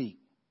God speak.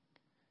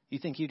 You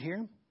think you'd hear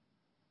him?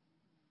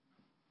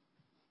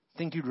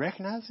 Think you'd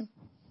recognize him?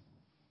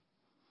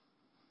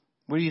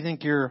 What do you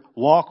think your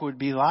walk would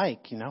be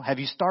like? You know, have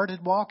you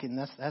started walking?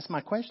 That's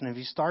my question. Have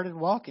you started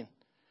walking?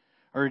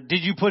 Or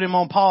did you put him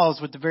on pause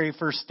with the very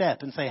first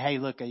step and say, hey,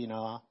 look,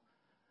 I'll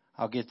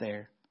get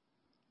there.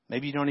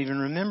 Maybe you don't even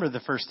remember the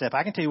first step.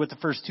 I can tell you what the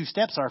first 2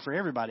 steps are for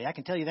everybody. I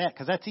can tell you that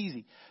because that's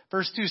easy.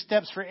 First 2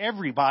 steps for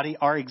everybody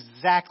are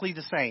exactly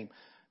the same.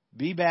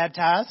 Be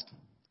baptized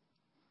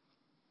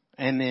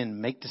and then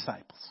make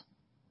disciples.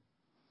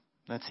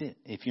 That's it.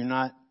 If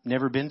you're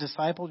never been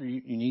discipled,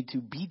 you need to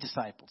be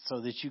discipled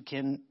so that you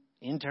can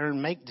in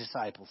turn make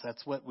disciples.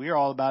 That's what we're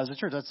all about as a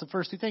church. That's the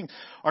first 2 things.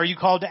 Are you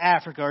called to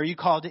Africa? Are you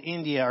called to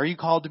India? Are you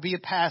called to be a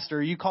pastor?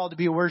 Are you called to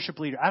be a worship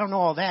leader? I don't know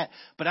all that,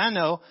 but I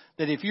know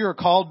that if you are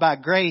called by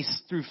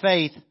grace through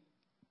faith,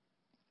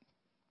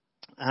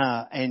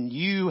 and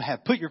you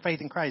have put your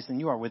faith in Christ, then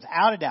you are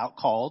without a doubt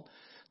called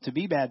to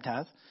be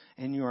baptized,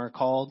 and you are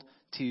called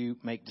to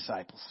make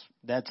disciples.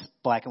 That's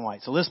black and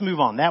white. So let's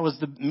move on. That was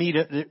the meat.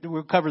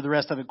 We'll cover the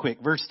rest of it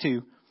quick. Verse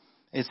 2.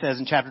 It says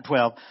in chapter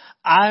 12,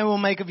 I will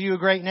make of you a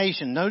great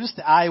nation. Notice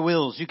the I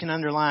wills. You can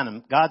underline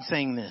them. God's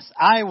saying this.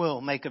 I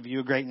will make of you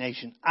a great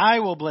nation. I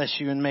will bless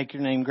you and make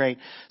your name great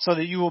so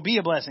that you will be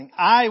a blessing.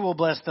 I will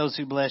bless those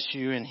who bless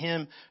you, and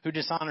him who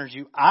dishonors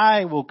you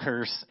I will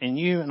curse, and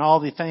you and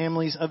all the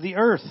families of the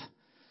earth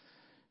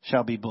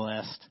shall be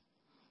blessed.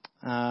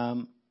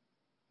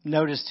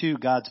 Notice too,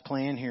 God's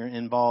plan here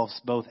involves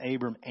both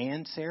Abram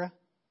and Sarah.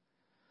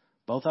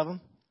 Both of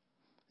them.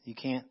 You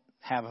can't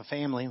have a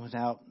family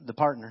without the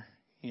partner.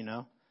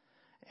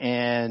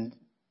 And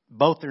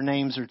both their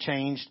names are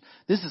changed.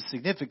 This is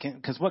significant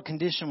because what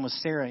condition was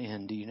Sarah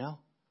in? Do you know?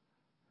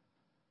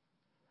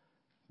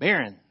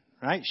 Barren,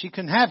 right? She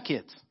couldn't have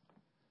kids.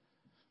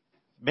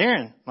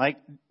 Barren. Like,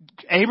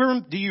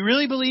 Abram, do you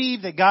really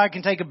believe that God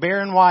can take a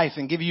barren wife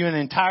and give you an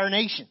entire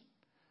nation?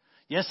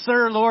 Yes,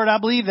 sir, Lord, I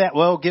believe that.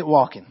 Well, get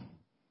walking.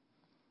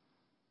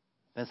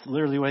 That's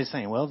literally what he's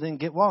saying. Well, then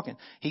get walking.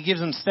 He gives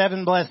him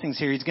 7 blessings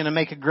here. He's going to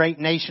make a great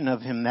nation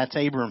of him. That's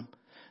Abram.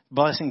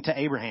 Blessing to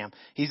Abraham.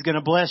 He's going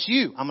to bless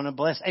you. I'm going to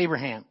bless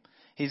Abraham.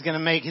 He's going to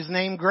make his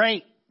name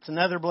great. It's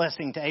another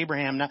blessing to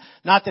Abraham.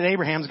 Not that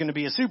Abraham's going to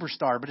be a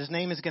superstar, but his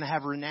name is going to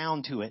have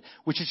renown to it,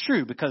 which is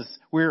true because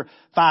we're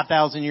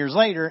 5,000 years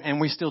later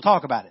and we still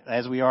talk about it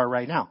as we are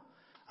right now.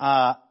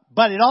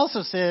 But it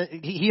also says,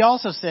 he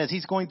also says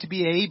he's going to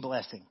be a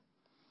blessing.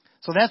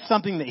 So that's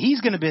something that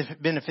he's going to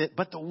benefit,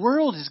 but the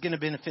world is going to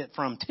benefit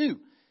from too.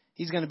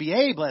 He's going to be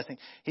a blessing.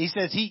 He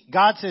says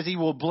God says he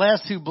will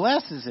bless who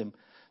blesses him.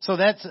 So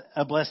that's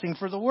a blessing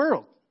for the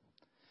world.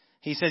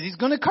 He says he's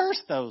going to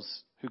curse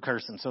those who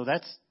curse him. So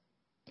that's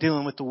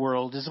dealing with the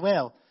world as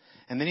well.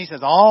 And then he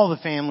says all the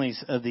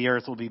families of the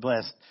earth will be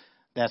blessed.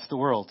 That's the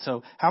world.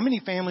 So how many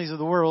families of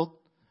the world,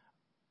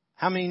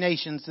 how many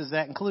nations does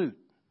that include?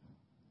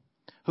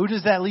 Who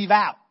does that leave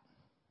out?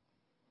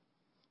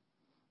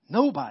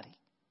 Nobody.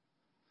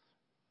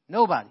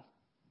 Nobody.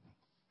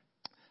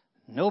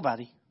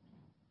 Nobody.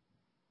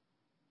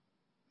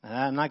 And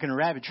I'm not going to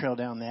rabbit trail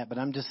down that, but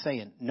I'm just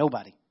saying,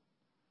 nobody.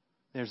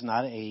 There's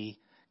not a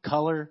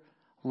color,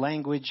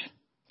 language,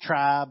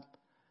 tribe,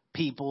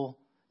 people,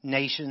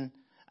 nation.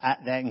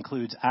 That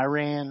includes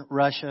Iran,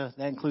 Russia.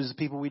 That includes the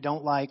people we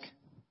don't like.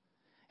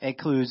 It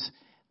includes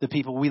the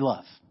people we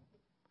love.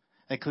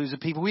 That includes the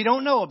people we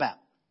don't know about.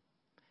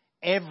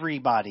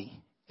 Everybody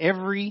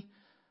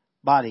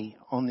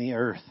on the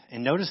earth.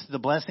 And notice the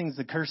blessings,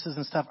 the curses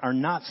and stuff are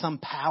not some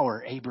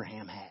power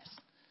Abraham has.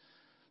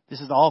 This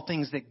is all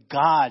things that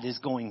God is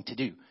going to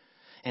do.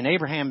 And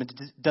Abraham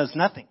does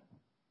nothing.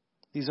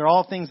 These are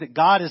all things that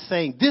God is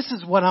saying, this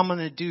is what I'm going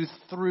to do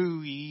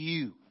through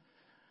you.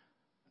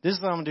 This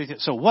is what I'm going to do.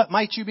 So what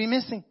might you be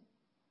missing?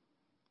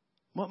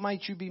 What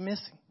might you be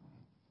missing?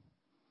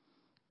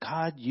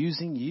 God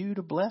using you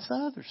to bless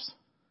others.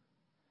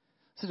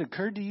 Has it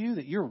occurred to you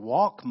that your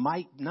walk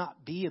might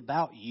not be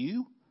about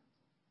you?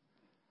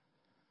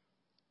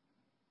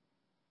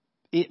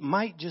 It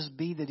might just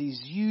be that he's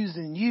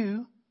using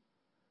you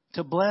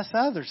to bless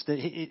others.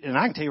 And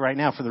I can tell you right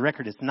now, for the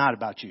record, it's not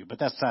about you, but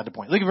that's beside the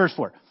point. Look at verse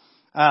 4.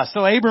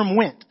 So Abram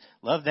went.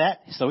 Love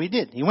that. So he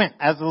did. He went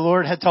as the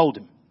Lord had told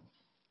him.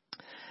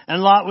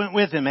 And Lot went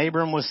with him.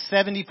 Abram was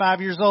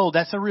 75 years old.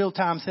 That's a real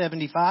time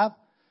 75.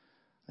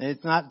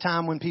 It's not a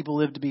time when people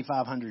live to be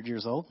 500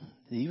 years old.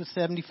 He was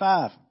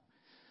 75.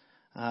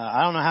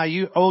 I don't know how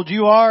old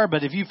you are,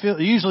 but if you feel,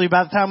 usually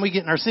by the time we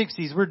get in our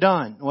 60s, we're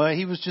done. Well,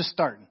 he was just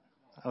starting.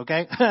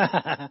 Okay.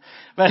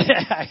 But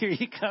here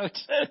you go.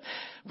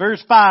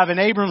 Verse 5. And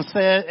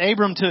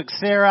Abram took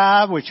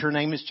Sarai, which her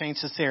name is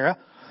changed to Sarah,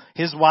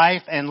 his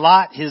wife, and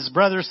Lot, his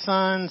brother's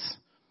son,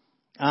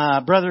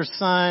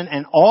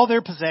 and all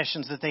their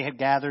possessions that they had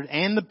gathered,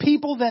 and the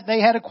people that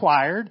they had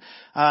acquired,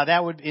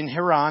 that would, in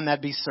Haran,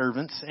 that'd be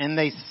servants, and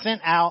they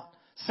set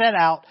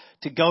out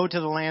to go to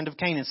the land of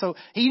Canaan. So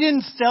he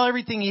didn't sell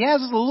everything he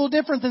has. It's a little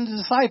different than the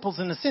disciples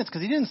in a sense,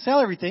 because he didn't sell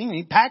everything,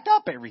 he packed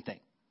up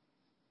everything.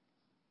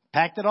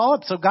 Packed it all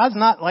up. So God's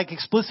not like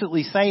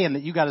explicitly saying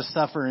that you got to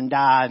suffer and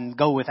die and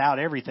go without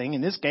everything.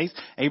 In this case,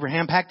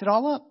 Abraham packed it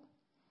all up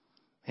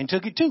and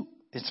took it too.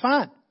 It's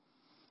fine.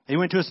 He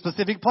went to a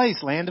specific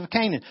place, land of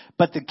Canaan.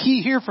 But the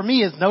key here for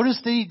me is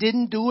notice that he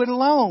didn't do it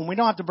alone. We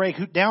don't have to break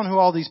down who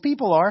all these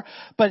people are,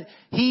 but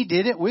he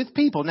did it with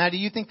people. Now, do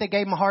you think they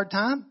gave him a hard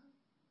time?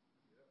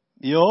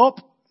 Yup.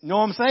 You know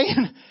what I'm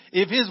saying?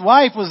 If his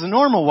wife was a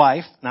normal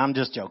wife, now I'm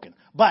just joking,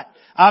 but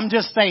I'm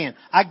just saying,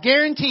 I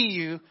guarantee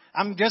you,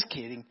 I'm just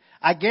kidding.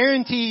 I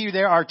guarantee you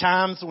there are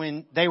times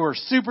when they were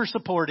super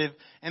supportive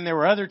and there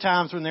were other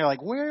times when they're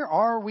like, where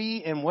are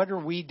we and what are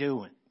we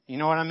doing? You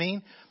know what I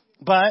mean?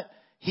 But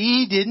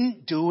he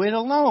didn't do it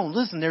alone.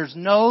 Listen, there's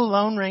no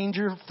Lone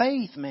Ranger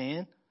faith,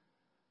 man.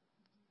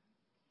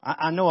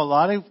 I know a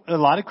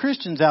lot of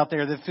Christians out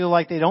there that feel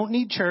like they don't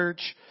need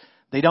church.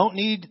 They don't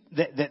need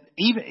that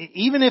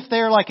even if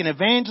they're like an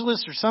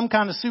evangelist or some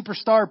kind of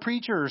superstar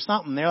preacher or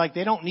something, they're like,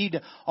 they don't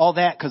need all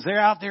that because they're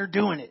out there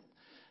doing it.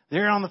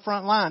 They're on the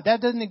front line.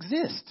 That doesn't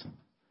exist.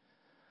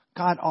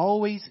 God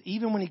always,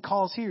 even when he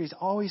calls here, he's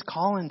always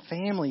calling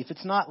family. If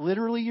it's not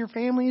literally your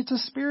family, it's a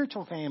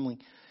spiritual family.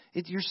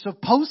 You're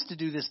supposed to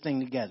do this thing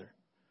together.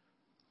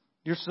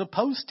 You're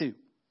supposed to.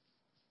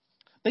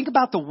 Think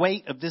about the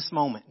weight of this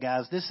moment,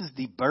 guys. This is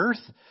the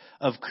birth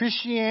of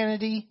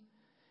Christianity,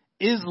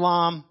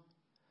 Islam,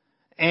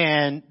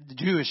 and the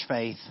Jewish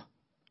faith,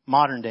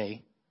 modern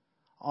day.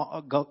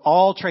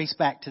 All trace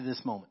back to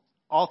this moment.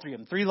 All three of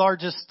them. Three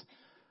largest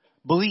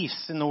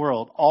beliefs in the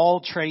world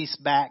all trace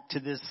back to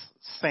this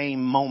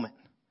same moment.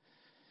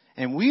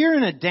 And we're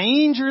in a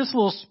dangerous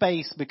little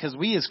space because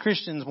we as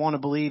Christians want to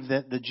believe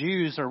that the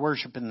Jews are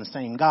worshiping the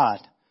same God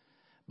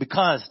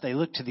because they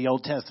look to the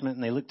Old Testament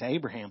and they look to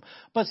Abraham.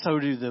 But so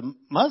do the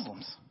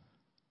Muslims.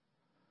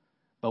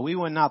 But we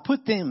would not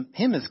put him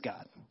as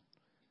God.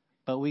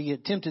 But we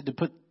get tempted to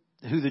put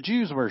who the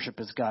Jews worship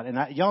as God.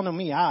 And y'all know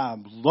me, I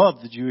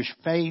love the Jewish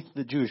faith,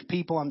 the Jewish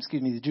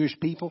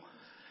people.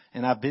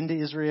 And I've been to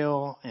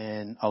Israel,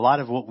 and a lot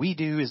of what we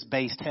do is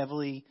based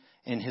heavily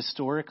and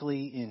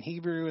historically in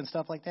Hebrew and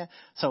stuff like that.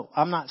 So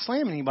I'm not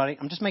slamming anybody.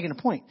 I'm just making a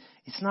point.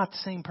 It's not the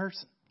same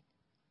person.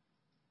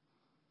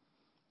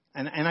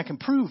 And I can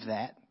prove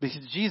that because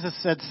Jesus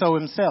said so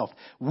himself.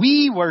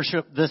 We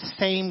worship the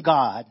same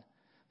God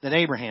that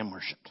Abraham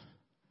worshiped.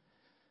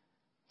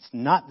 It's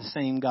not the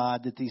same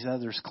God that these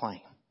others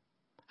claim.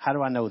 How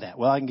do I know that?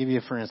 Well, I can give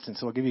you, for instance,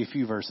 I'll give you a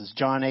few verses.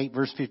 John 8,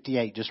 verse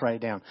 58, just write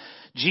it down.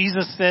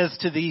 Jesus says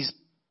to these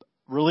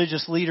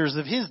religious leaders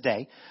of his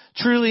day,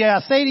 truly I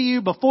say to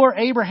you, before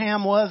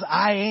Abraham was,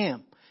 I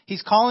am.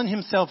 He's calling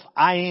himself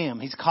I am.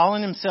 He's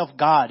calling himself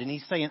God. And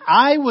he's saying,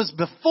 I was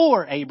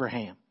before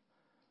Abraham.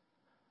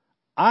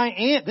 I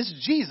am. This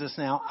is Jesus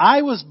now.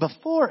 I was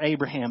before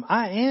Abraham.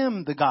 I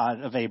am the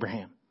God of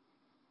Abraham.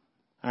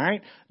 All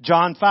right.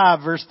 John 5,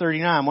 verse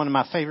 39, one of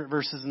my favorite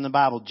verses in the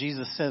Bible.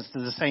 Jesus says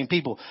to the same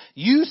people,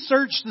 you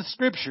search the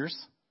scriptures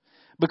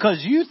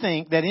because you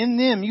think that in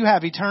them you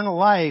have eternal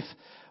life,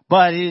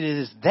 but it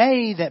is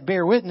they that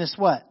bear witness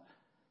what?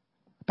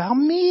 About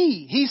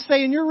me. He's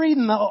saying you're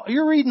reading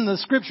the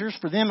scriptures.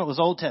 For them it was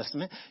Old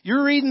Testament.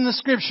 You're reading the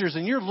scriptures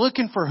and you're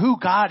looking for who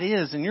God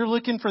is and you're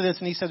looking for this.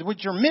 And he says,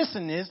 what you're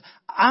missing is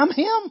I'm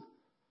him.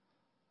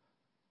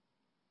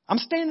 I'm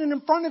standing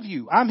in front of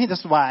you. I'm here.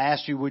 That's why I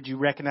asked you, would you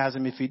recognize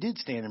him if he did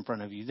stand in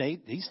front of you?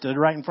 He stood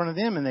right in front of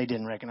them and they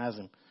didn't recognize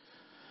him.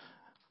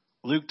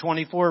 Luke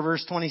 24,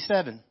 verse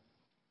 27.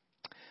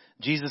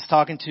 Jesus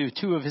talking to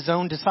two of his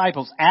own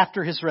disciples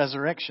after his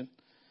resurrection.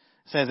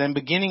 Says, and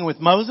beginning with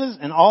Moses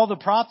and all the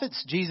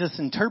prophets, Jesus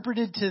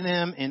interpreted to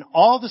them in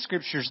all the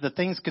scriptures the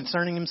things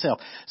concerning himself.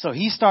 So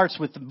he starts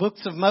with the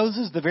books of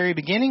Moses, the very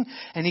beginning,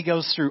 and he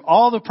goes through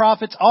all the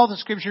prophets, all the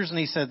scriptures, and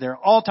he said, they're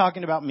all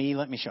talking about me.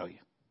 Let me show you.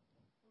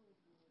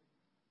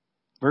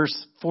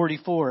 Verse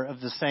 44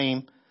 of the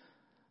same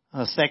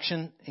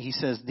section, he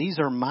says, these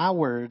are my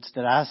words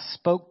that I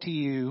spoke to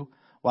you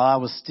while I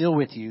was still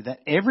with you, that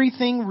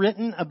everything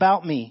written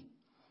about me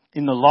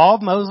in the law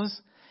of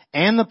Moses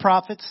and the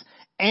prophets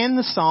and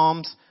the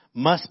Psalms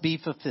must be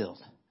fulfilled.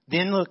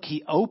 Then look,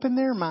 he opened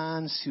their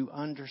minds to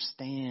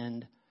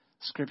understand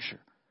Scripture,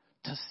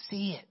 to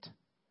see it,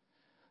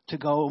 to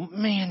go,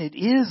 man, it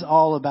is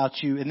all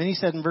about you. And then he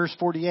said in verse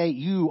 48,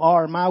 you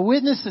are my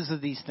witnesses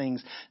of these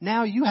things.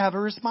 Now you have a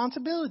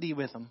responsibility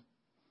with them.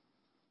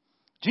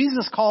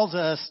 Jesus calls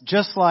us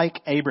just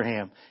like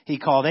Abraham. He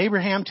called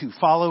Abraham to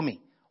follow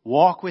me,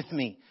 walk with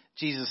me.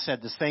 Jesus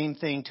said the same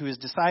thing to his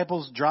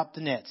disciples, drop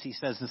the nets. He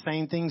says the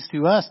same things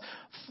to us,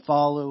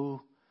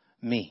 follow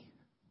me.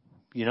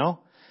 You know,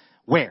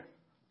 where?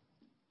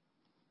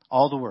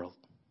 All the world.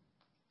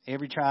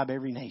 Every tribe,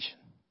 every nation.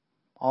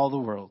 All the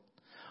world.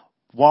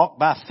 Walk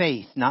by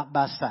faith, not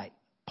by sight.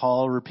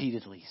 Paul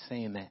repeatedly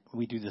saying that.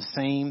 We do the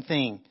same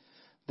thing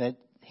that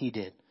he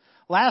did.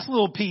 Last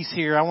little piece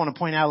here I want to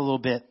point out a little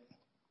bit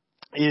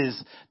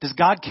is, does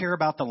God care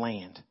about the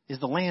land? Is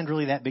the land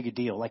really that big a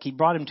deal? Like he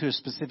brought him to a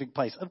specific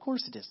place. Of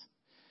course it is.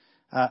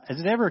 Has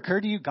it ever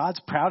occurred to you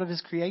God's proud of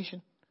his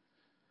creation?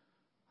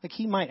 Like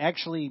he might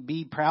actually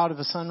be proud of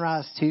a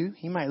sunrise too.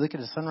 He might look at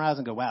a sunrise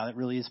and go, wow, that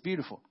really is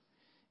beautiful.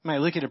 He might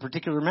look at a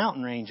particular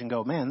mountain range and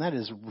go, man, that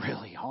is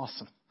really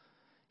awesome.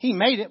 He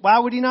made it. Why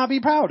would he not be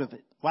proud of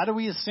it? Why do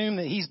we assume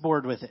that he's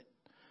bored with it?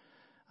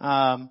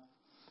 And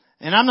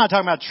I'm not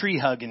talking about tree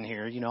hugging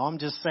here. You know, I'm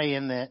just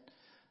saying that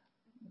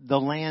the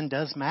land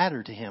does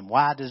matter to him.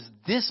 Why does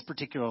this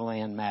particular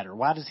land matter?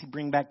 Why does he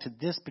bring back to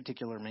this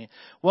particular land?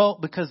 Well,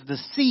 because the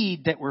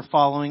seed that we're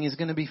following is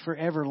going to be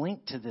forever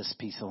linked to this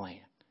piece of land.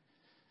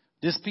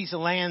 This piece of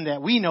land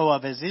that we know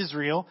of as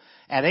Israel,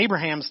 at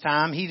Abraham's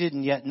time, he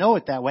didn't yet know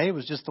it that way. It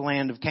was just the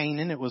land of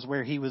Canaan. It was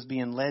where he was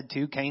being led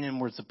to. Canaan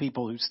was the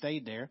people who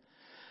stayed there.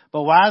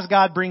 But why is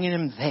God bringing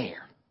him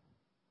there?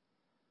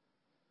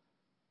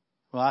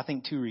 Well, I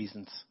think two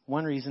reasons.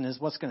 One reason is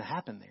what's going to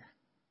happen there.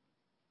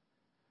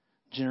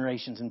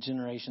 Generations and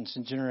generations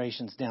and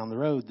generations down the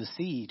road, the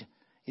seed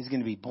is going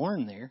to be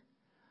born there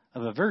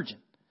of a virgin.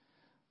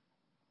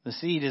 The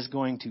seed is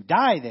going to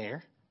die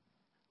there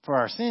for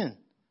our sin.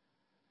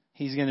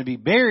 He's going to be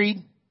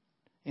buried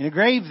in a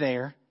grave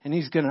there, and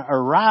he's going to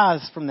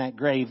arise from that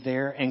grave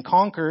there and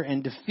conquer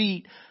and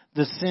defeat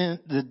the sin,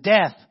 the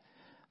death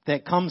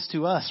that comes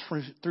to us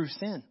through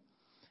sin.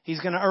 He's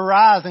going to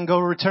arise and go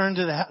return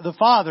to the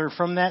Father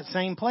from that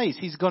same place.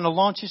 He's going to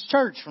launch His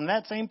church from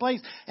that same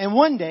place. And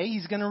one day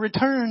He's going to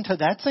return to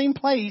that same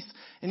place,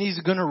 and He's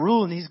going to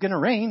rule and He's going to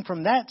reign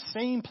from that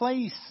same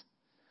place.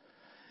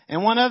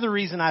 And one other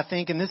reason I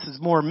think, and this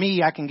is more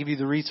me, I can give you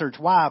the research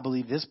why I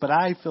believe this, but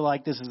I feel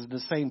like this is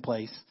the same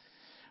place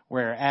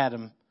where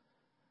Adam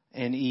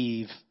and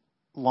Eve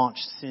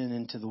launched sin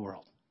into the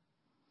world.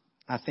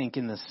 I think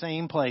in the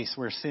same place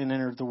where sin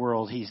entered the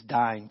world, He's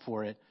dying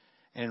for it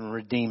and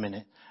redeeming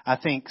it. I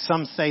think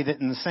some say that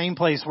in the same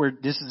place where,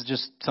 this is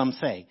just some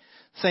say,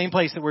 same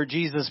place that where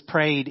Jesus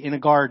prayed in a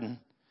Garden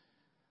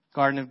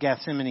of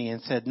Gethsemane,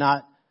 and said,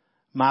 not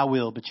my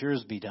will, but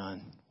yours be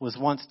done, was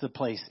once the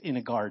place in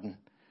a garden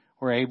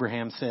where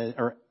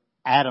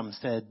Adam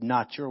said,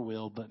 not your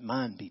will, but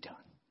mine be done.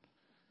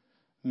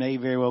 May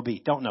very well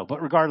be. Don't know.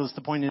 But regardless,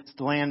 the point is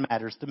the land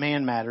matters, the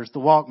man matters, the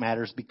walk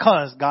matters,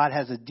 because God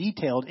has a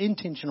detailed,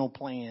 intentional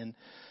plan,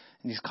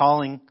 and He's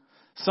calling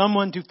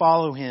someone to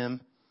follow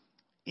Him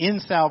in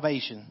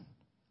salvation,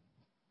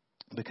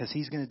 because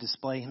He's going to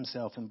display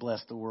Himself and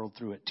bless the world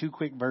through it. 2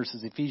 quick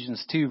verses.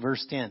 Ephesians 2,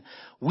 verse 10.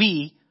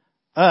 We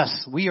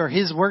are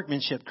His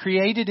workmanship,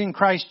 created in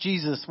Christ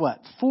Jesus, what?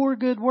 For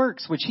good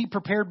works, which He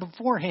prepared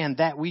beforehand,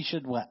 that we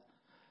should what?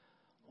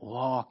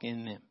 Walk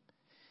in them.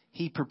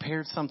 He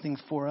prepared something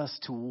for us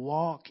to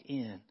walk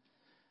in.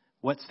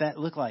 What's that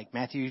look like?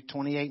 Matthew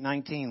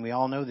 28:19. We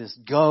all know this.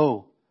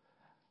 Go.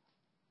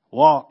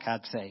 Walk,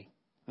 I'd say.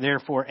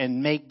 Therefore,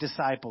 and make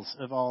disciples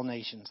of all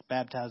nations,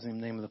 baptizing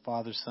in the name of the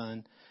Father,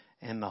 Son,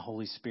 and the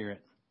Holy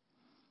Spirit.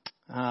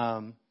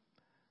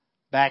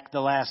 Back the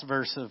last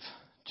verse of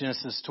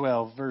Genesis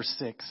 12, verse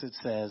 6, it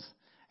says,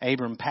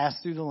 Abram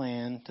passed through the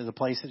land to the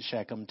place at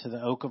Shechem, to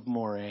the oak of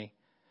Moreh.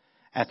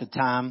 At the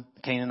time,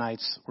 the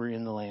Canaanites were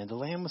in the land. The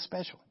land was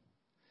special.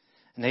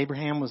 And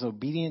Abraham was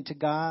obedient to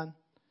God,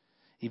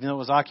 even though it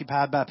was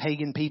occupied by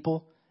pagan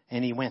people,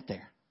 and he went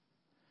there.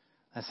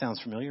 That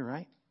sounds familiar,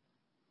 right?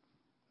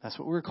 That's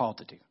what we're called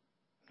to do.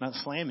 I'm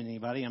not slamming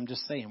anybody. I'm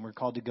just saying we're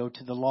called to go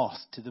to the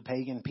lost, to the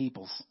pagan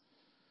peoples,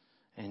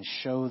 and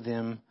show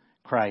them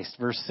Christ.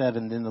 Verse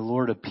 7, then the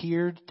Lord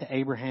appeared to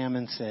Abraham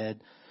and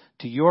said,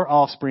 to your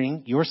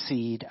offspring, your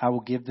seed, I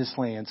will give this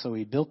land. So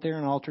he built there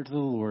an altar to the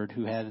Lord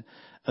who had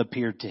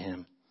appeared to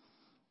him.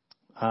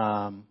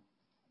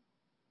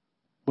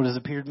 What does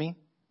appeared mean?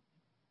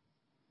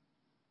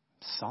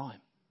 Saw Him.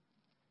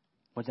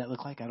 What did that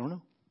look like? I don't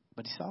know.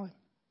 But he saw Him.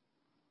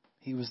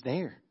 He was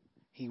there.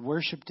 He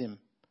worshiped Him.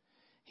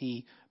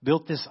 He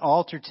built this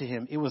altar to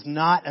Him. It was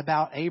not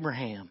about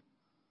Abraham.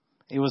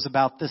 It was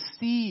about the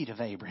seed of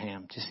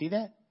Abraham. Do you see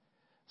that?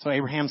 So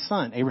Abraham's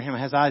son. Abraham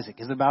has Isaac.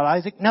 Is it about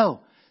Isaac?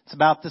 No. It's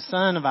about the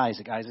son of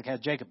Isaac. Isaac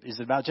had Jacob. Is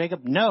it about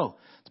Jacob? No.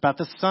 It's about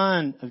the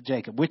son of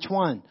Jacob. Which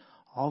one?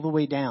 All the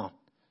way down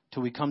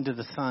till we come to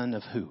the son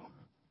of who?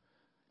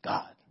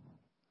 God.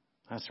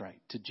 That's right.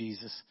 To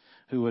Jesus,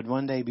 who would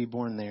one day be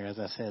born there, as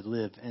I said,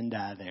 live and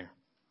die there.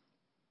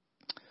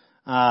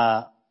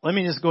 Let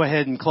me just go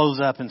ahead and close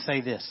up and say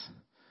this.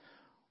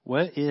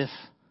 What if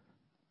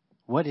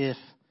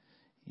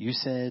you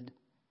said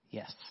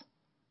yes?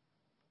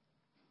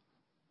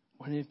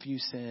 What if you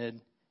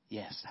said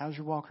yes? How's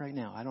your walk right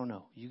now? I don't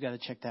know. You got to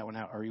check that one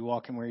out. Are you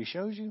walking where He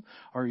shows you?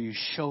 Or are you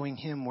showing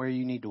Him where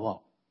you need to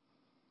walk?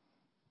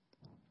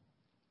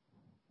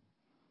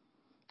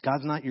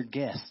 God's not your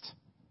guest.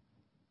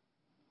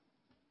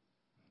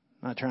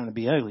 I'm not trying to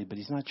be ugly, but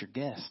He's not your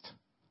guest.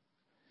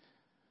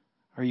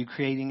 Are you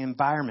creating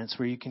environments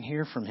where you can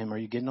hear from Him? Are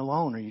you getting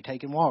alone? Are you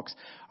taking walks?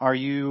 Are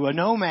you a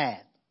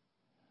nomad?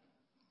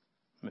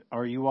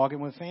 Are you walking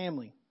with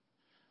family?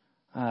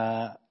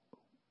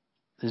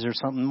 Is there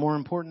something more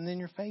important than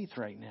your faith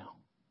right now?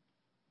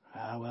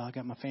 Well, I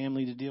got my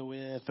family to deal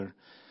with, or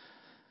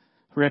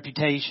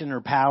reputation or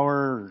power,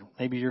 or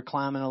maybe you're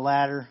climbing a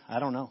ladder. I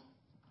don't know.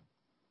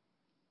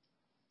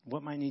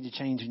 What might need to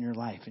change in your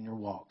life, in your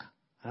walk?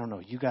 I don't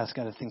know. You guys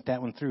got to think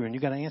that one through, and you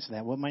got to answer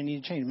that. What might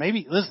need to change?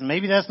 Maybe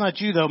that's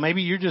not you, though.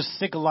 Maybe you're just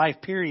sick of life,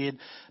 period,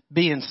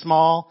 being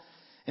small.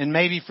 And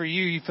maybe for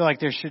you, you feel like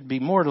there should be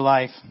more to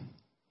life.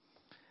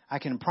 I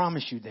can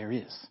promise you there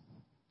is.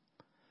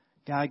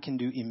 God can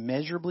do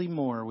immeasurably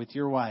more with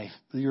your life,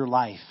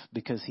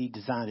 because He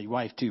designed it. Your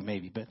wife too,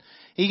 maybe. But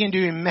He can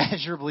do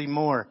immeasurably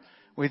more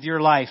with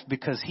your life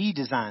because He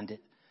designed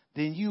it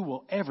than you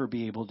will ever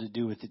be able to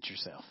do with it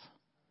yourself.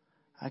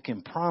 I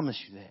can promise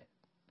you that.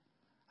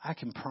 I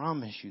can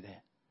promise you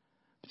that.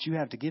 But you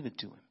have to give it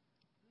to Him.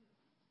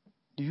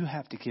 You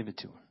have to give it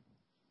to Him.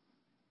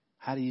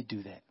 How do you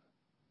do that?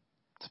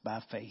 It's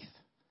by faith.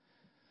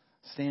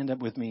 Stand up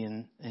with me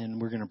and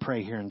we're going to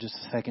pray here in just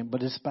a second.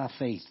 But it's by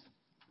faith.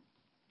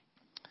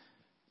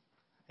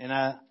 And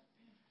I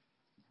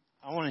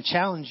want to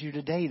challenge you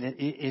today that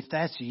if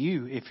that's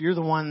you, if you're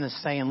the one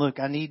that's saying, look,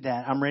 I need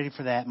that. I'm ready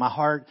for that. My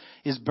heart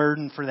is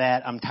burdened for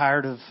that. I'm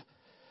tired of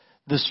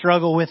the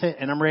struggle with it,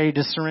 and I'm ready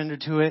to surrender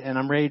to it, and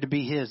I'm ready to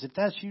be His. If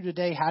that's you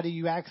today, how do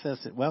you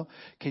access it? Well,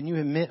 can you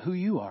admit who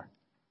you are?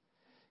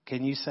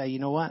 Can you say, you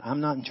know what? I'm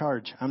not in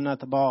charge. I'm not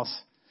the boss.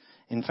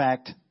 In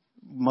fact,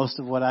 most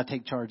of what I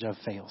take charge of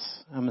fails.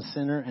 I'm a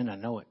sinner and I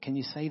know it. Can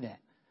you say that?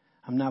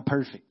 I'm not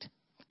perfect.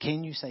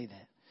 Can you say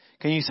that?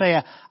 Can you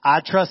say,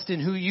 I trust in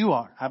who you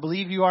are? I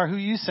believe you are who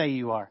you say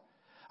you are.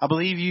 I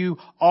believe you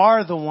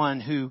are the one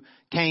who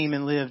came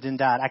and lived and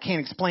died. I can't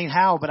explain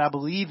how, but I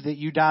believe that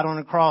you died on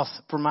a cross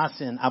for my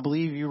sin. I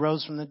believe you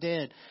rose from the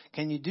dead.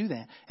 Can you do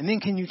that? And then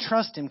can you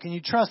trust him? Can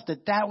you trust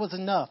that that was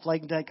enough?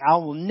 Like I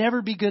will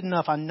never be good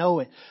enough. I know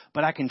it,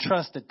 but I can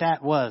trust that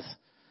that was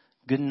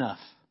good enough.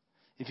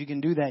 If you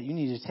can do that, you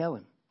need to tell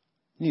him.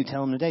 You need to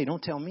tell him today.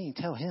 Don't tell me.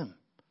 Tell him.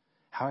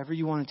 However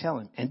you want to tell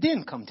him. And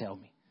then come tell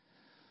me.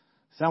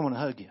 So I want to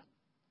hug you.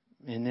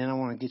 And then I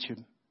want to get you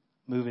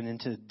moving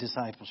into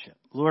discipleship.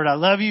 Lord, I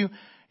love you.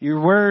 Your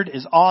word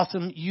is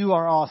awesome. You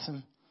are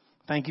awesome.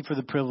 Thank you for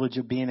the privilege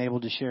of being able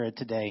to share it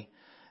today.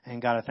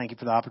 And God, I thank you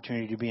for the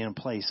opportunity to be in a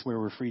place where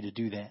we're free to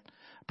do that.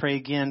 I pray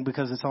again,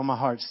 because it's on my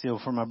heart still,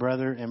 for my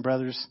brother and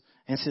brothers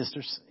and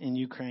sisters in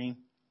Ukraine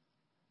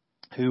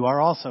who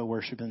are also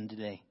worshiping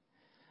today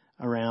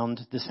around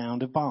the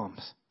sound of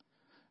bombs,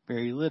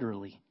 very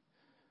literally.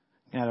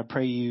 God, I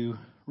pray you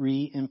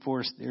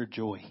reinforce their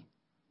joy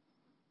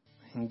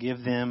and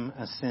give them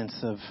a sense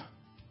of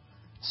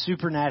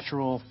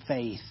supernatural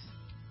faith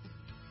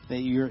that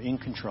you're in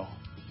control.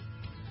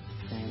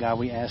 And God,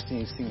 we ask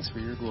these things for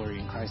your glory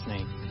in Christ's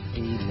name.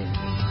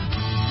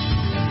 Amen.